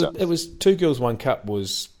mean, it was 2 Girls, 1 Cup that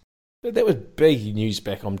was big news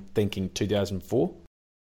back, I'm thinking, 2004.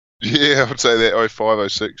 Yeah, I would say that,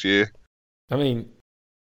 05, 06, yeah. I mean,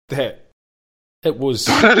 it was...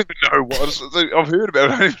 I don't even know what... I've heard about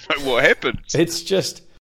it, I don't even know what happened. It's just...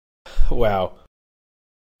 Wow.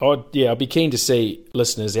 I'd be keen to see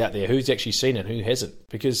listeners out there who's actually seen it and who hasn't.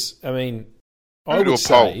 Because, I mean, I would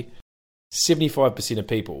say 75% of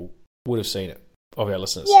people would have seen it, of our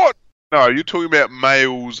listeners. What? No, you're talking about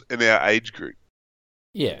males in our age group.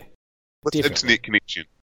 Yeah. What's the internet connection?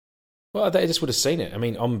 Well, they just would have seen it. I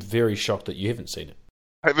mean, I'm very shocked that you haven't seen it.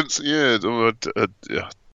 I haven't seen it.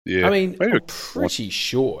 Yeah. I mean, I'm pretty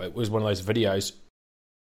sure it was one of those videos,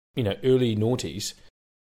 early noughties,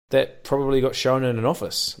 that probably got shown in an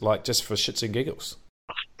office, like just for shits and giggles.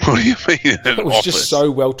 What do you mean? It was just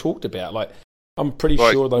so well talked about. Like, I'm pretty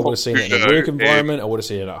sure they would have seen it in a work environment. I would have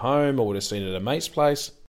seen it at home. I would have seen it at a mate's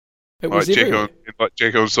place. It was everywhere.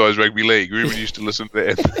 Jack on Size Rugby League. Remember, we used to listen to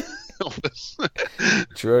that office.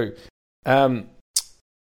 True.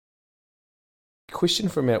 Question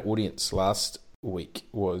from our audience last week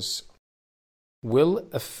was, will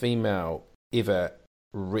a female ever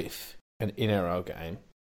ref an NRL game?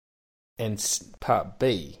 And part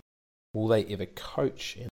B, will they ever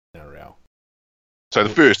coach in NRL? So the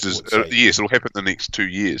first is, yes, it'll happen in the next 2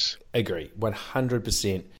 years. Agree,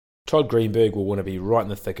 100%. Todd Greenberg will want to be right in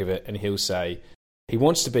the thick of it, and he'll say,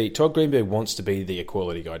 Todd Greenberg wants to be the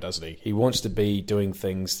equality guy, doesn't he? He wants to be doing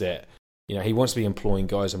things that, he wants to be employing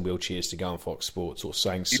guys in wheelchairs to go on Fox Sports or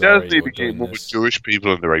saying sorry. He does need to get more Jewish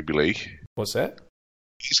people in the rugby league. What's that?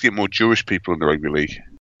 He needs to get more Jewish people in the rugby league.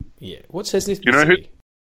 Yeah. What's his ethnicity? Do you know who?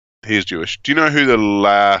 He is Jewish. Do you know who the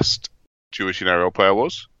last Jewish NRL player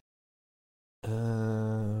was?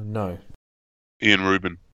 No. Ian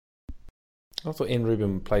Rubin. I thought Ian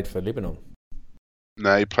Rubin played for Lebanon.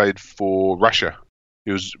 No, he played for Russia.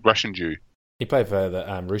 He was Russian Jew. He played for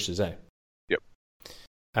the Roosters, eh? Yep.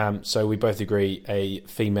 So we both agree a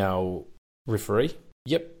female referee.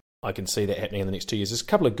 Yep, I can see that happening in the next 2 years. There's a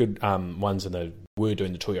couple of good ones were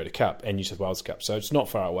doing the Toyota Cup and New South Wales Cup, so it's not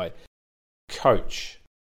far away. Coach,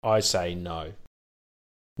 I say no.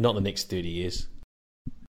 Not the next 30 years.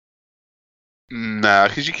 Nah,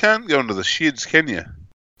 because you can't go into the sheds, can you?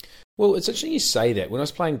 Well, it's interesting you say that. When I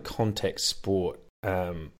was playing contact sport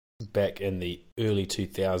back in the early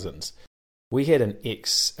 2000s, we had an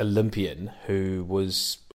ex-Olympian who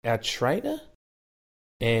was our trainer,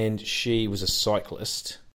 and she was a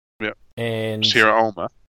cyclist. Yeah. And Sarah Ulmer?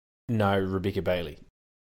 No, Rebecca Bailey.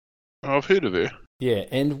 Oh, I've heard of her. Yeah,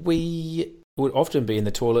 and we would often be in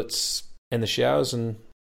the toilets and the showers, and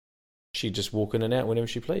she'd just walk in and out whenever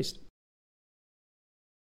she pleased.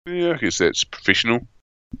 Yeah, I guess that's professional.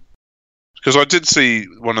 Because I did see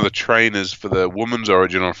one of the trainers for the women's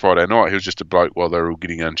Origin on Friday night. He was just a bloke while they were all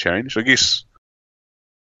getting unchanged. I guess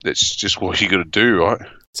that's just what you got to do, right?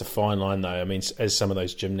 It's a fine line, though. I mean, as some of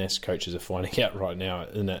those gymnast coaches are finding out right now,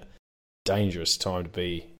 isn't it dangerous time to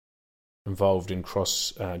be involved in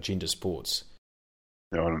cross-gender sports?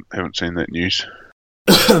 No, I haven't seen that news.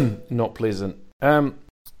 Not pleasant.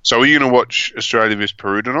 So are you going to watch Australia vs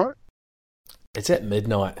Peru tonight? It's at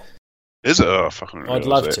midnight. Is it? Oh, fucking I'd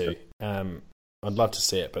love to. I'd love to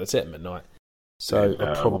see it, but it's at midnight. So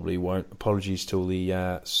I probably won't. Apologies to all the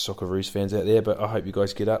Socceroos fans out there, but I hope you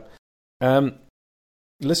guys get up.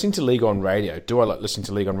 Listening to League on radio. Do I like listening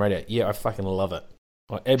to League on radio? Yeah, I fucking love it.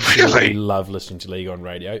 I absolutely love listening to League on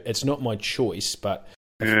radio. It's not my choice, but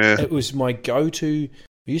it was my go-to.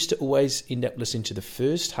 I used to always end up listening to the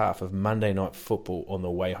first half of Monday Night Football on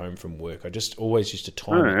the way home from work. I just always used to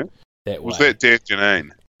time it that way. Was that Dan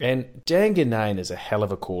Janine? And Dan Ganane is a hell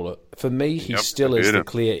of a caller. For me, he still is the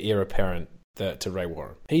clear heir apparent to Ray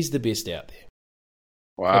Warren. He's the best out there.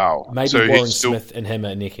 Wow. Maybe so Warren Smith and him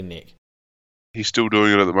are neck and neck. He's still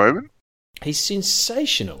doing it at the moment? He's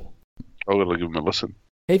sensational. I've got to give him a listen.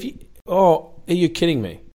 Have you? Oh, are you kidding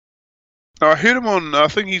me? No, I heard him on, I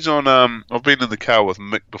think he's on, I've been in the car with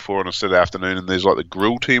Mick before on a Saturday afternoon, and there's like the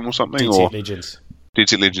grill team or something. Dead Set Legends. Dead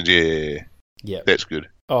Set Legends, yeah. Yeah. That's good.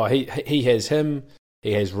 Oh, he has him.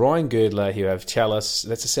 He has Ryan Girdler. He'll have Chalice.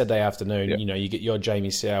 That's a Saturday afternoon. Yep. You know, you get your Jamie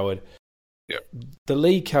Soward. Yep. The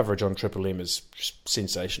league coverage on Triple M is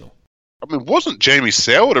sensational. I mean, wasn't Jamie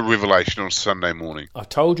Soward a revelation on Sunday morning? I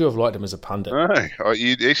told you I've liked him as a pundit. No,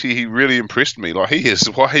 he really impressed me. Like, he is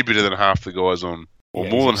way better than half the guys on, or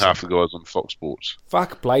more than half the guys on Fox Sports.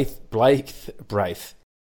 Fuck Braith. Braith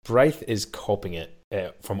is copping it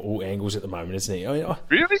from all angles at the moment, isn't he? I mean,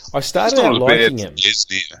 really? I started out liking him.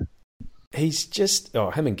 He's just... Oh,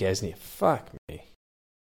 him and Gasnier. Fuck me.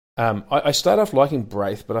 I started off liking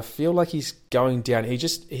Braith, but I feel like he's going down. He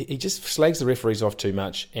just slags the referees off too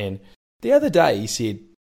much. And the other day he said,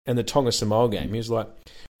 in the Tonga Samoa game, he was like,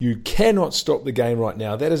 "You cannot stop the game right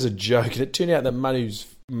now. That is a joke." And it turned out that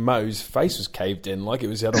Mo's face was caved in, like it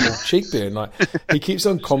was out of whole cheekbone. Like, he keeps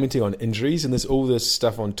on commenting on injuries, and there's all this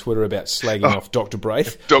stuff on Twitter about slagging off Dr.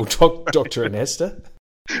 Braith or Dr. Anesta.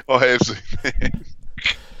 I have seen that.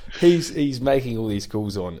 He's making all these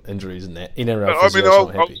calls on injuries and that. NRL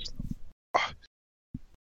not happy.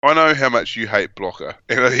 I know how much you hate Blocker,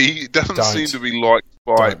 and he doesn't seem to be liked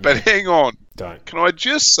by. But hang on, can I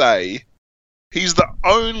just say, he's the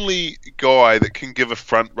only guy that can give a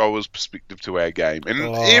front rower's perspective to our game,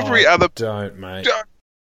 and every other don't.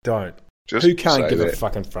 Just who can't give a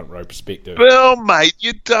fucking front row perspective? Well, mate,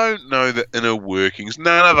 you don't know the inner workings.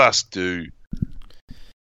 None of us do.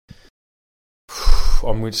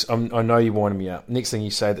 I know you're winding me up. Next thing you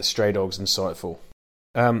say that Stray Dog's insightful.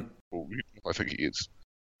 I think he is.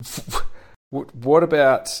 What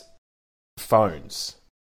about phones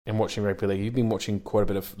and watching rugby league? You've been watching quite a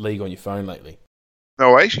bit of league on your phone lately.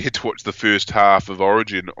 No, I actually had to watch the first half of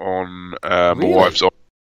Origin on my wife's iPhone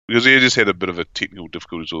because he just had a bit of a technical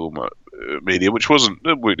difficulties with all my media, which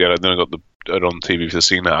it worked out. And then I got it on TV for the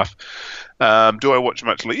second half. Do I watch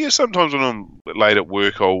much league? Yeah, sometimes when I'm late at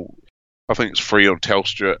work, I think it's free on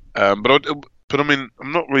Telstra. But I mean,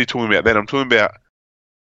 I'm not really talking about that. I'm talking about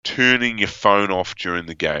turning your phone off during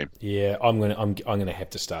the game. Yeah, I'm gonna have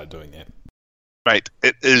to start doing that. Mate,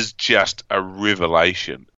 it is just a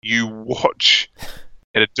revelation. You watch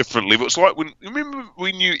at a different level. It's like remember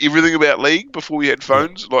we knew everything about league before we had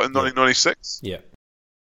phones, like in 1996? Yeah.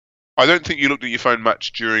 I don't think you looked at your phone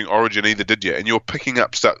much during Origin either, did you? And you're picking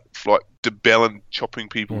up stuff like DeBellin chopping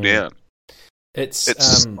people down. It's I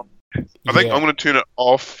think I'm going to turn it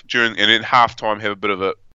off and then halftime have a bit of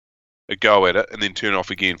a go at it and then turn it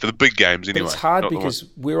off again for the big games anyway. But it's hard because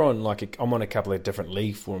we're on I'm on a couple of different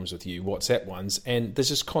league forums with you, WhatsApp ones, and there's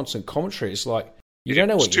just constant commentary. It's like you don't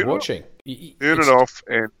know what you're watching. Turn it off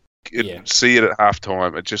and see it at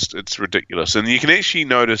halftime. It's ridiculous. And you can actually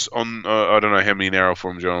notice on I don't know how many narrow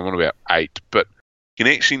forums you're on. I'm on about 8, but you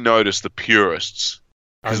can actually notice the purists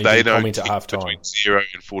Because only they do don't comment at half time. between 0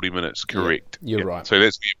 and 40 minutes. Correct. Yeah, you're right. So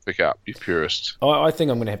that's where you pick up, you purist. I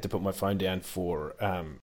think I'm going to have to put my phone down for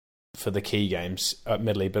the key games,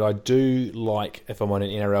 admittedly. But I do like, if I'm on an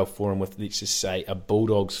NRL forum with, let's just say, a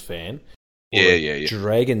Bulldogs fan or a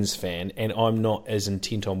Dragons fan, and I'm not as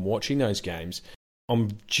intent on watching those games,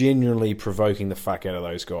 I'm genuinely provoking the fuck out of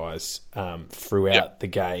those guys throughout the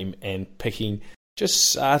game and picking,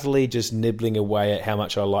 just subtly just nibbling away at how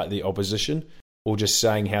much I like the opposition, or just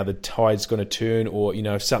saying how the tide's going to turn, or, you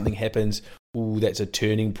know, if something happens, ooh, that's a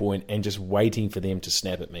turning point, and just waiting for them to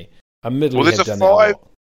snap at me. Admittedly, Well,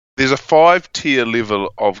 there's a 5-tier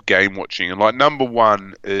level of game watching, and like number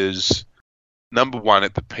one at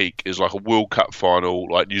the peak is like a World Cup final,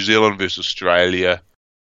 like New Zealand versus Australia,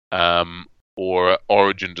 or an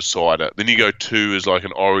Origin decider. Then you go 2 is like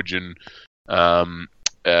an Origin, like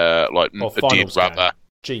a dead rubber,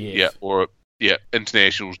 GF,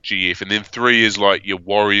 internationals, GF, and then 3 is like your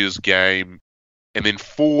Warriors game, and then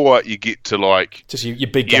 4 you get to like just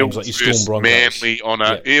your big games like your Storm Broncos,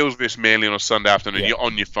 Eels versus Manly on a Sunday afternoon. You're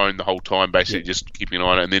on your phone the whole time, basically just keeping an eye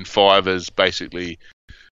on it. And then 5 is basically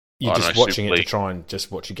you're just watching it to try and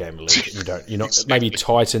just watch a game of league. You're not maybe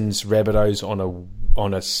Titans, Rabbitohs on a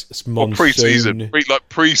monsoon. Pre-season,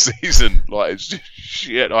 like it's just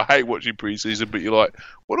shit. I hate watching pre-season, but you're like,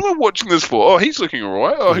 what am I watching this for? Oh, he's looking all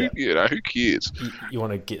right. Oh, who cares? You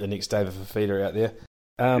want to get the next David Fafita out there.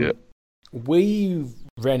 We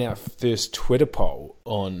ran our first Twitter poll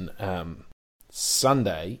on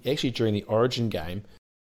Sunday, actually during the Origin game.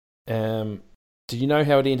 Do you know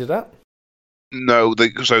how it ended up? No.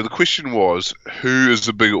 So the question was, who is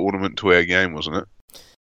the bigger ornament to our game, wasn't it?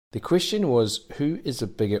 The question was, who is a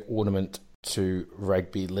bigger ornament to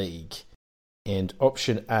rugby league? And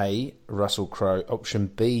option A, Russell Crowe. Option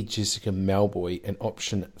B, Jessica Malboy. And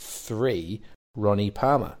option 3, Ronnie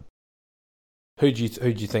Palmer. Who do you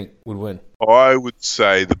think would win? I would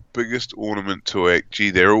say the biggest ornament to our... Gee,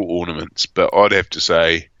 they're all ornaments, but I'd have to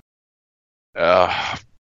say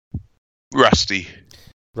Rusty.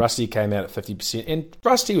 Rusty came out at 50%. And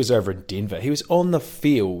Rusty was over in Denver. He was on the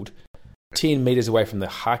field 10 metres away from the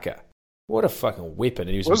haka. What a fucking weapon.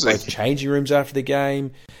 And he was in both changing rooms after the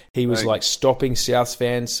game. He was like stopping South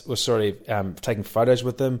fans, taking photos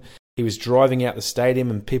with them. He was driving out the stadium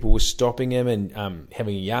and people were stopping him and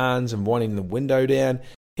having yarns and winding the window down.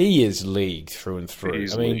 He is league through and through.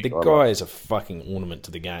 The guy is a fucking ornament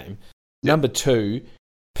to the game. Yep. Number 2,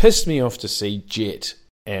 pissed me off to see Jet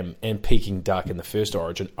and Peking Duck in the first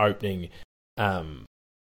Origin opening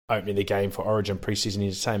the game for Origin pre-season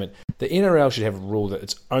entertainment. The NRL should have a rule that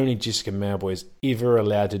it's only Jessica Malboy is ever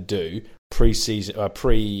allowed to do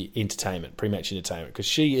pre-entertainment, pre-match entertainment, because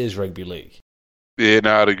she is rugby league. Yeah,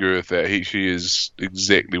 no, I'd agree with that. She is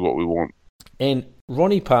exactly what we want. And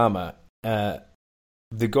Ronnie Palmer,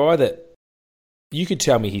 the guy that you could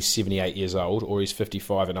tell me he's 78 years old or he's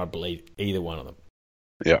 55, and I'd believe either one of them.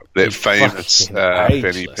 Yeah, that he's famous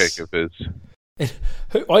fanny pack of his.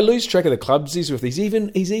 I lose track of the clubs he's with. He's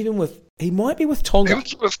even with. He might be with Tonga.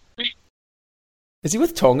 Is he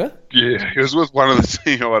with Tonga? Yeah, he was with one of the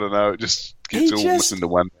team. I don't know. It just gets all mixed into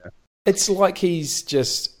one now. It's like he's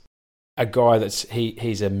just a guy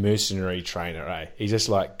he's a mercenary trainer, eh? He just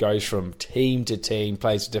like goes from team to team,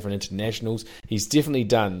 plays for different internationals. He's definitely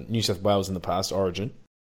done New South Wales in the past, Origin.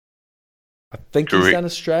 I think Correct. He's done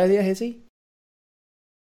Australia, has he?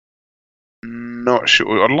 Not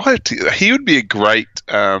sure. I'd like to. He would be a great.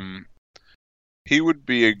 Guest on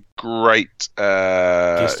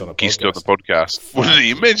the podcast. Wouldn't he?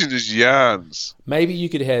 Imagine his yarns. Maybe you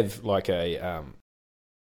could have like a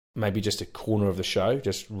maybe just a corner of the show,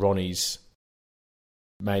 just Ronnie's,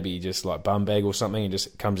 maybe just like bum bag or something, and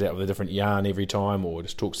just comes out with a different yarn every time, or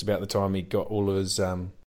just talks about the time he got all of his.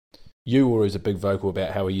 You were a big vocal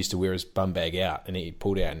about how he used to wear his bum bag out, and he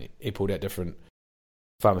pulled out different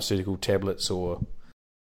pharmaceutical tablets or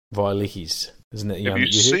Vialeckies, isn't it?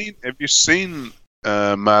 Have you seen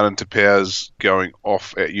Martin Tapau's going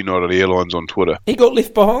off at United Airlines on Twitter? He got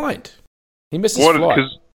left behind. He missed his flight.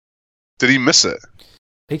 Did he miss it?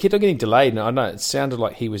 He kept on getting delayed, and I know it sounded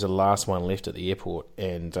like he was the last one left at the airport.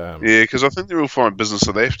 And yeah, because I think they're all fine business,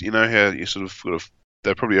 so they have to, you know how you sort of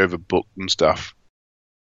they're probably overbooked and stuff.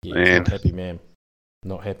 Yeah, not happy, man.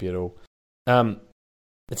 Not happy at all.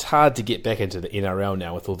 It's hard to get back into the NRL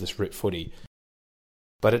now with all this rip footy.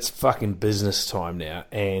 But it's fucking business time now,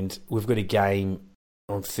 and we've got a game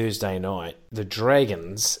on Thursday night. The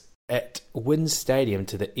Dragons at WIN Stadium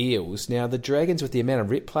to the Eels. Now, the Dragons, with the amount of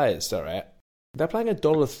rep players they're at, they're playing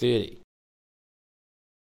 $1.30.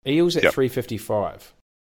 Eels at $3.55.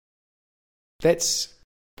 That's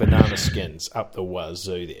banana skins up the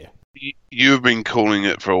wazoo there. You've been calling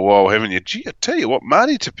it for a while, haven't you? Gee, I tell you what,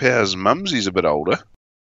 Marty Tapau's mumsy's a bit older,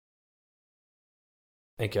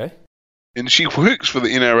 Okay. and she works for the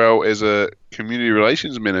NRL as a community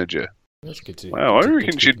relations manager. That's good to Wow, I good to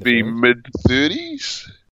reckon keep she'd in the be family.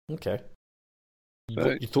 mid-30s. Okay. So-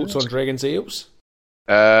 Your thoughts on Dragons Eels?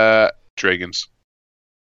 Dragons.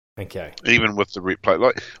 Okay. Even with the rep play.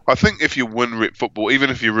 Like, I think if you win rep football, even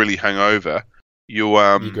if you're really hungover, you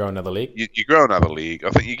You grow another leg? you grow another leg. I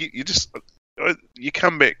think you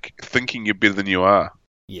come back thinking you're better than you are.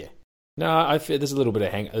 Yeah. No, I feel there's a little bit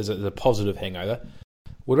of there's a positive hangover.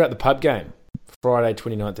 What about the pub game? Friday,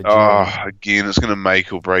 29th of June. Oh, again, it's going to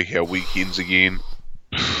make or break our weekends again.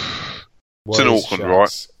 It's in Warriors, Auckland,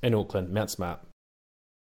 Sharks. In Auckland, Mount Smart.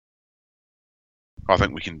 I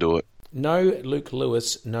think we can do it. No Luke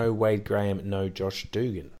Lewis, no Wade Graham, no Josh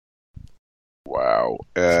Dugan. Wow.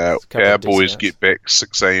 It's a couple Our of decent boys outs. get back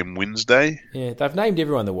 6 a.m. Wednesday. Yeah, they've named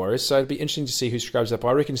everyone the Warriors, so it'd be interesting to see who scrubs up.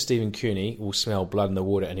 I reckon Stephen Cooney will smell blood in the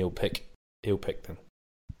water and he'll pick them.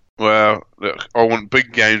 Well, look, I want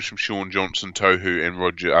big games from Sean Johnson, Tohu, and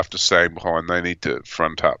Roger after staying behind. They need to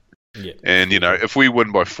front up. Yeah. And, if we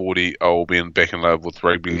win by 40, I'll be back in love with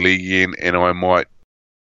rugby league again, and I might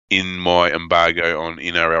end my embargo on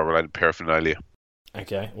NRL-related paraphernalia.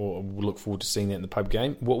 Okay, well, we'll look forward to seeing that in the pub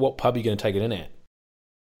game. What pub are you going to take it in at?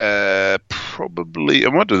 Probably, I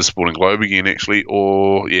might do the Sporting Globe again, actually,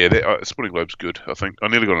 or, Sporting Globe's good, I think. I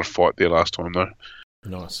nearly got in a fight there last time, though.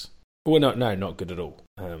 Nice. Well, no, not good at all.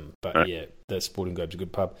 But No. yeah, the Sporting Globe's a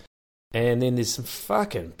good pub. And then there's some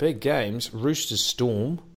fucking big games. Roosters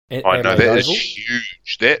Storm at I know, Adelaide that is Oval.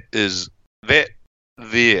 huge. That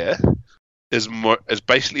there is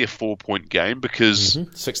basically a 4-point game, because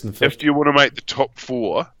 6th and 5th. if you want to make the top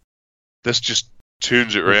 4, this just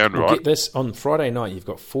turns it around, Well, right? get this, on Friday night, you've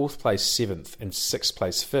got 4th place 7th and 6th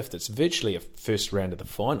place 5th. It's virtually a first round of the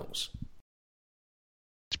finals.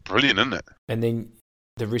 It's brilliant, isn't it? And then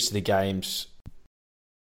the rest of the games,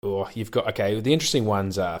 you've got, the interesting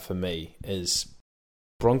ones are, for me, is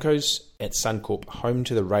Broncos at Suncorp, home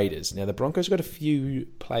to the Raiders. Now, the Broncos got a few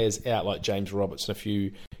players out, like James Roberts, and a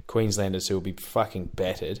few Queenslanders who will be fucking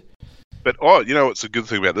battered. But, what's a good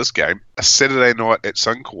thing about this game? A Saturday night at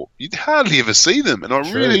Suncorp. You'd hardly ever see them, and I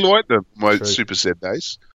True. really like them on my True. super sad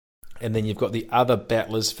days. And then you've got the other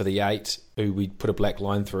battlers for the 8, who we put a black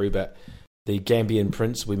line through, but the Gambian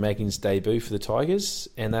Prince will be making his debut for the Tigers,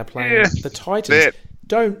 and they're playing the Titans.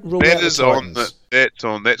 Don't rule out the Titans.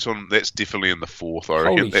 That's definitely in the 4th, I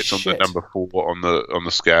reckon. Holy That's on shit. the number 4 on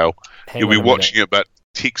the scale. Hang You'll on be a watching minute. it, but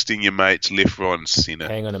texting your mates left, right, and centre.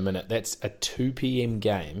 Hang on a minute. That's a 2 p.m.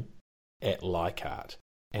 game at Leichhardt,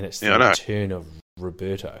 and it's the Yeah, I know. return of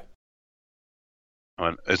Roberto.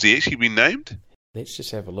 Has he actually been named? Let's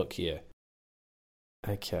just have a look here.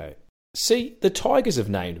 Okay. See, the Tigers have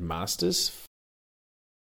named Masters.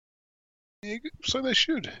 Yeah, so they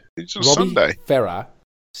should. It's on Robbie Sunday. Farah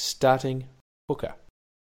starting hooker.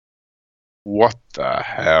 What the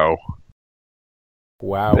hell?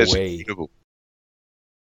 That's Wowee. incredible.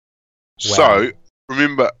 Wow. So,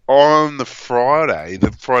 remember, on the Friday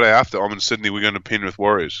after, I'm in Sydney, we're going to Penrith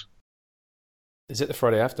Warriors. Is it the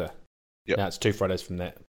Friday after? Yep. No, it's 2 Fridays from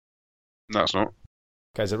that. No, it's not.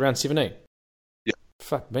 Okay, is it round 17? Yep.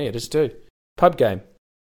 Fuck me, it is too. Pub game.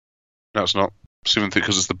 No, it's not. 7th,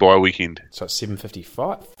 because it's the bye weekend. So it's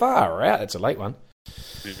 7:55. Far out. That's a late one.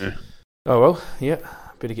 Yeah. Oh well, yeah.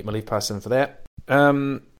 Better get my leave pass in for that.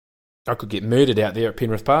 I could get murdered out there at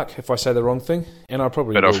Penrith Park if I say the wrong thing, and I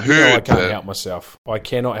probably But will. I've You know, I heard can't that- help myself. I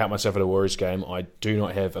cannot help myself at a Warriors game. I do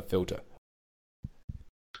not have a filter.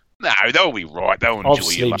 No, they'll be right. They'll I've enjoy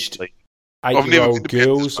you. sledged lovely. I've never 8-year-old been to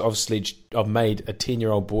girls. Penrith I've made a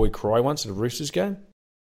 10-year-old boy cry once at a Roosters game.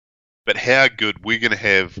 But how good we're going to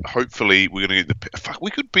have? Hopefully, we're going to get we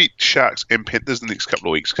could beat Sharks and Panthers the next couple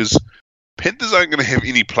of weeks, because Panthers aren't going to have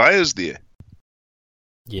any players there.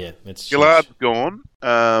 Yeah, it's Gillard's gone.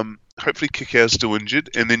 Hopefully, Kikau's still injured,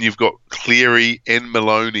 and then you've got Cleary and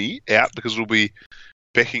Maloney out because we'll be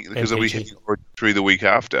backing because they'll be Peachy. hitting through the week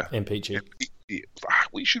after. and Peachy. Fuck,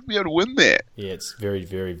 we should be able to win that. Yeah, it's very,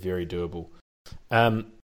 very, very doable.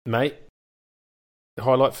 Mate,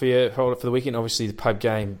 highlight for the weekend, obviously the pub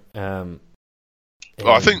game. I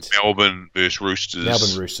think Melbourne versus Roosters.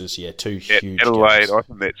 Melbourne Roosters, yeah, 2 at huge Adelaide. games. I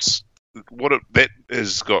think that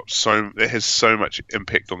has so much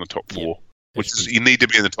impact on the top 4. Which is, you need to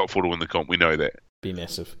be in the top 4 to win the comp. We know that. Be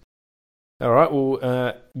massive. All right,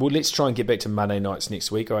 well, let's try and get back to Monday nights next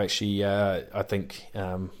week. I think,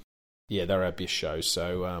 they're our best shows,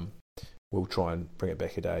 so we'll try and bring it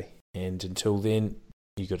back a day. And until then,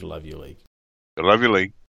 you got to love your league. I love your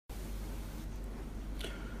league.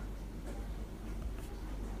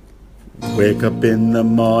 Wake up in the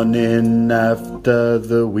morning after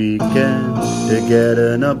the weekend to get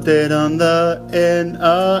an update on the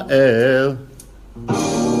NRL.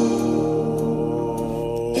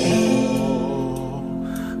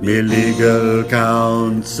 Me legal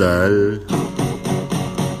counsel.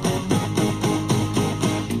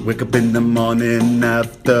 Wake up in the morning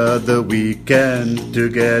after the weekend to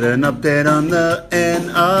get an update on the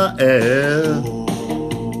NRL.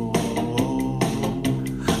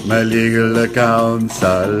 My legal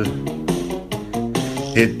counsel.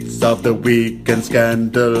 Hits of the week and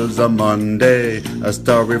scandals on Monday. A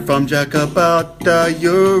story from Jack about a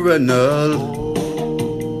urinal.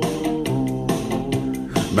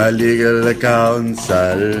 My legal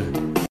counsel.